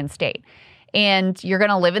Palestinian state. And you're going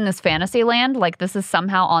to live in this fantasy land like this is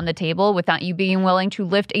somehow on the table without you being willing to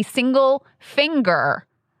lift a single finger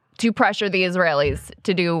to pressure the Israelis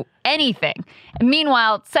to do anything. And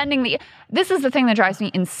meanwhile, this is the thing that drives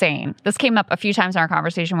me insane. This came up a few times in our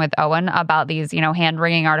conversation with Owen about these,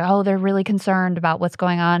 hand-wringing articles. They're really concerned about what's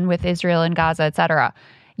going on with Israel and Gaza, et cetera.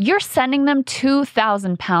 You're sending them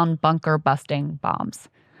 2,000-pound bunker-busting bombs.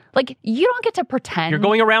 Like, you don't get to pretend... You're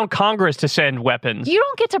going around Congress to send weapons. You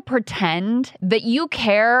don't get to pretend that you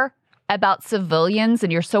care about civilians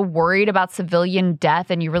and you're so worried about civilian death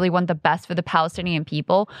and you really want the best for the Palestinian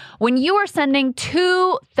people when you are sending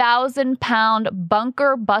 2,000-pound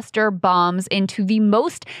bunker buster bombs into the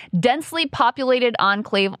most densely populated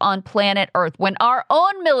enclave on planet Earth, when our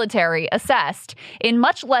own military assessed in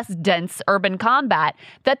much less dense urban combat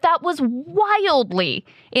that was wildly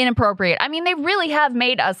inappropriate. I mean, they really have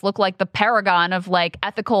made us look like the paragon of like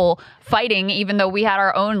ethical fighting, even though we had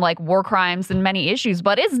our own like war crimes and many issues,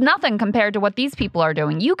 but it's nothing compared to what these people are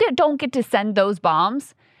doing. You don't get to send those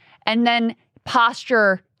bombs and then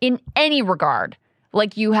posture in any regard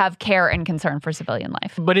like you have care and concern for civilian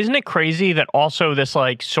life. But isn't it crazy that also this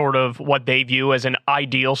like sort of what they view as an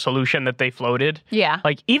ideal solution that they floated? Yeah.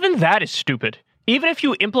 Like even that is stupid. Even if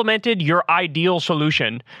you implemented your ideal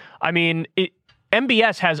solution, I mean,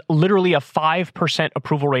 MBS has literally a 5%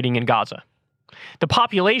 approval rating in Gaza. The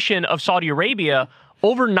population of Saudi Arabia,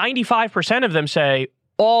 over 95% of them say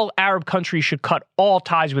all Arab countries should cut all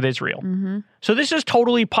ties with Israel. Mm-hmm. So this is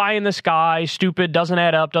totally pie in the sky, stupid, doesn't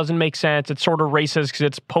add up, doesn't make sense. It's sort of racist because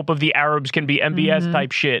it's Pope of the Arabs can be MBS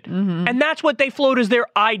type shit. Mm-hmm. And that's what they float as their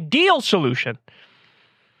ideal solution.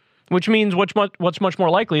 Which means what's much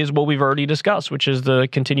more likely is what we've already discussed, which is the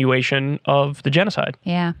continuation of the genocide.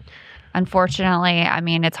 Yeah. Unfortunately, I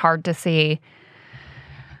mean, it's hard to see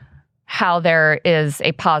how there is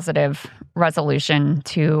a positive resolution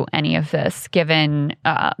to any of this, given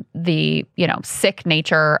the sick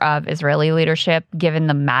nature of Israeli leadership, given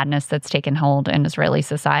the madness that's taken hold in Israeli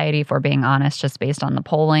society, if we're being honest, just based on the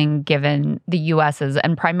polling, given the U.S.'s,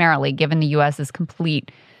 and primarily given the U.S.'s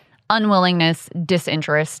complete unwillingness,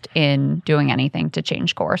 disinterest in doing anything to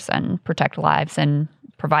change course and protect lives and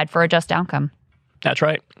provide for a just outcome. That's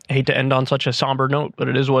right. I hate to end on such a somber note, but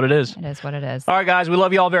it is what it is. It is what it is. All right, guys, we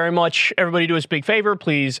love you all very much. Everybody do us a big favor.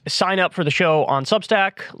 Please sign up for the show on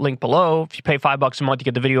Substack. Link below. If you pay $5 a month, you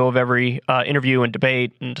get the video of every interview and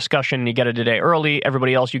debate and discussion. You get it a day early.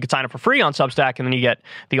 Everybody else, you can sign up for free on Substack, and then you get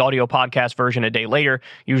the audio podcast version a day later,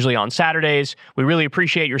 usually on Saturdays. We really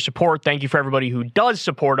appreciate your support. Thank you for everybody who does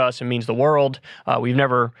support us. It means the world. We've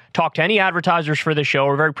never talked to any advertisers for this show.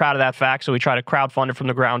 We're very proud of that fact, so we try to crowdfund it from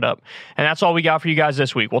the ground up. And that's all we got for you guys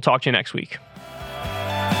this week. We'll talk to you next week.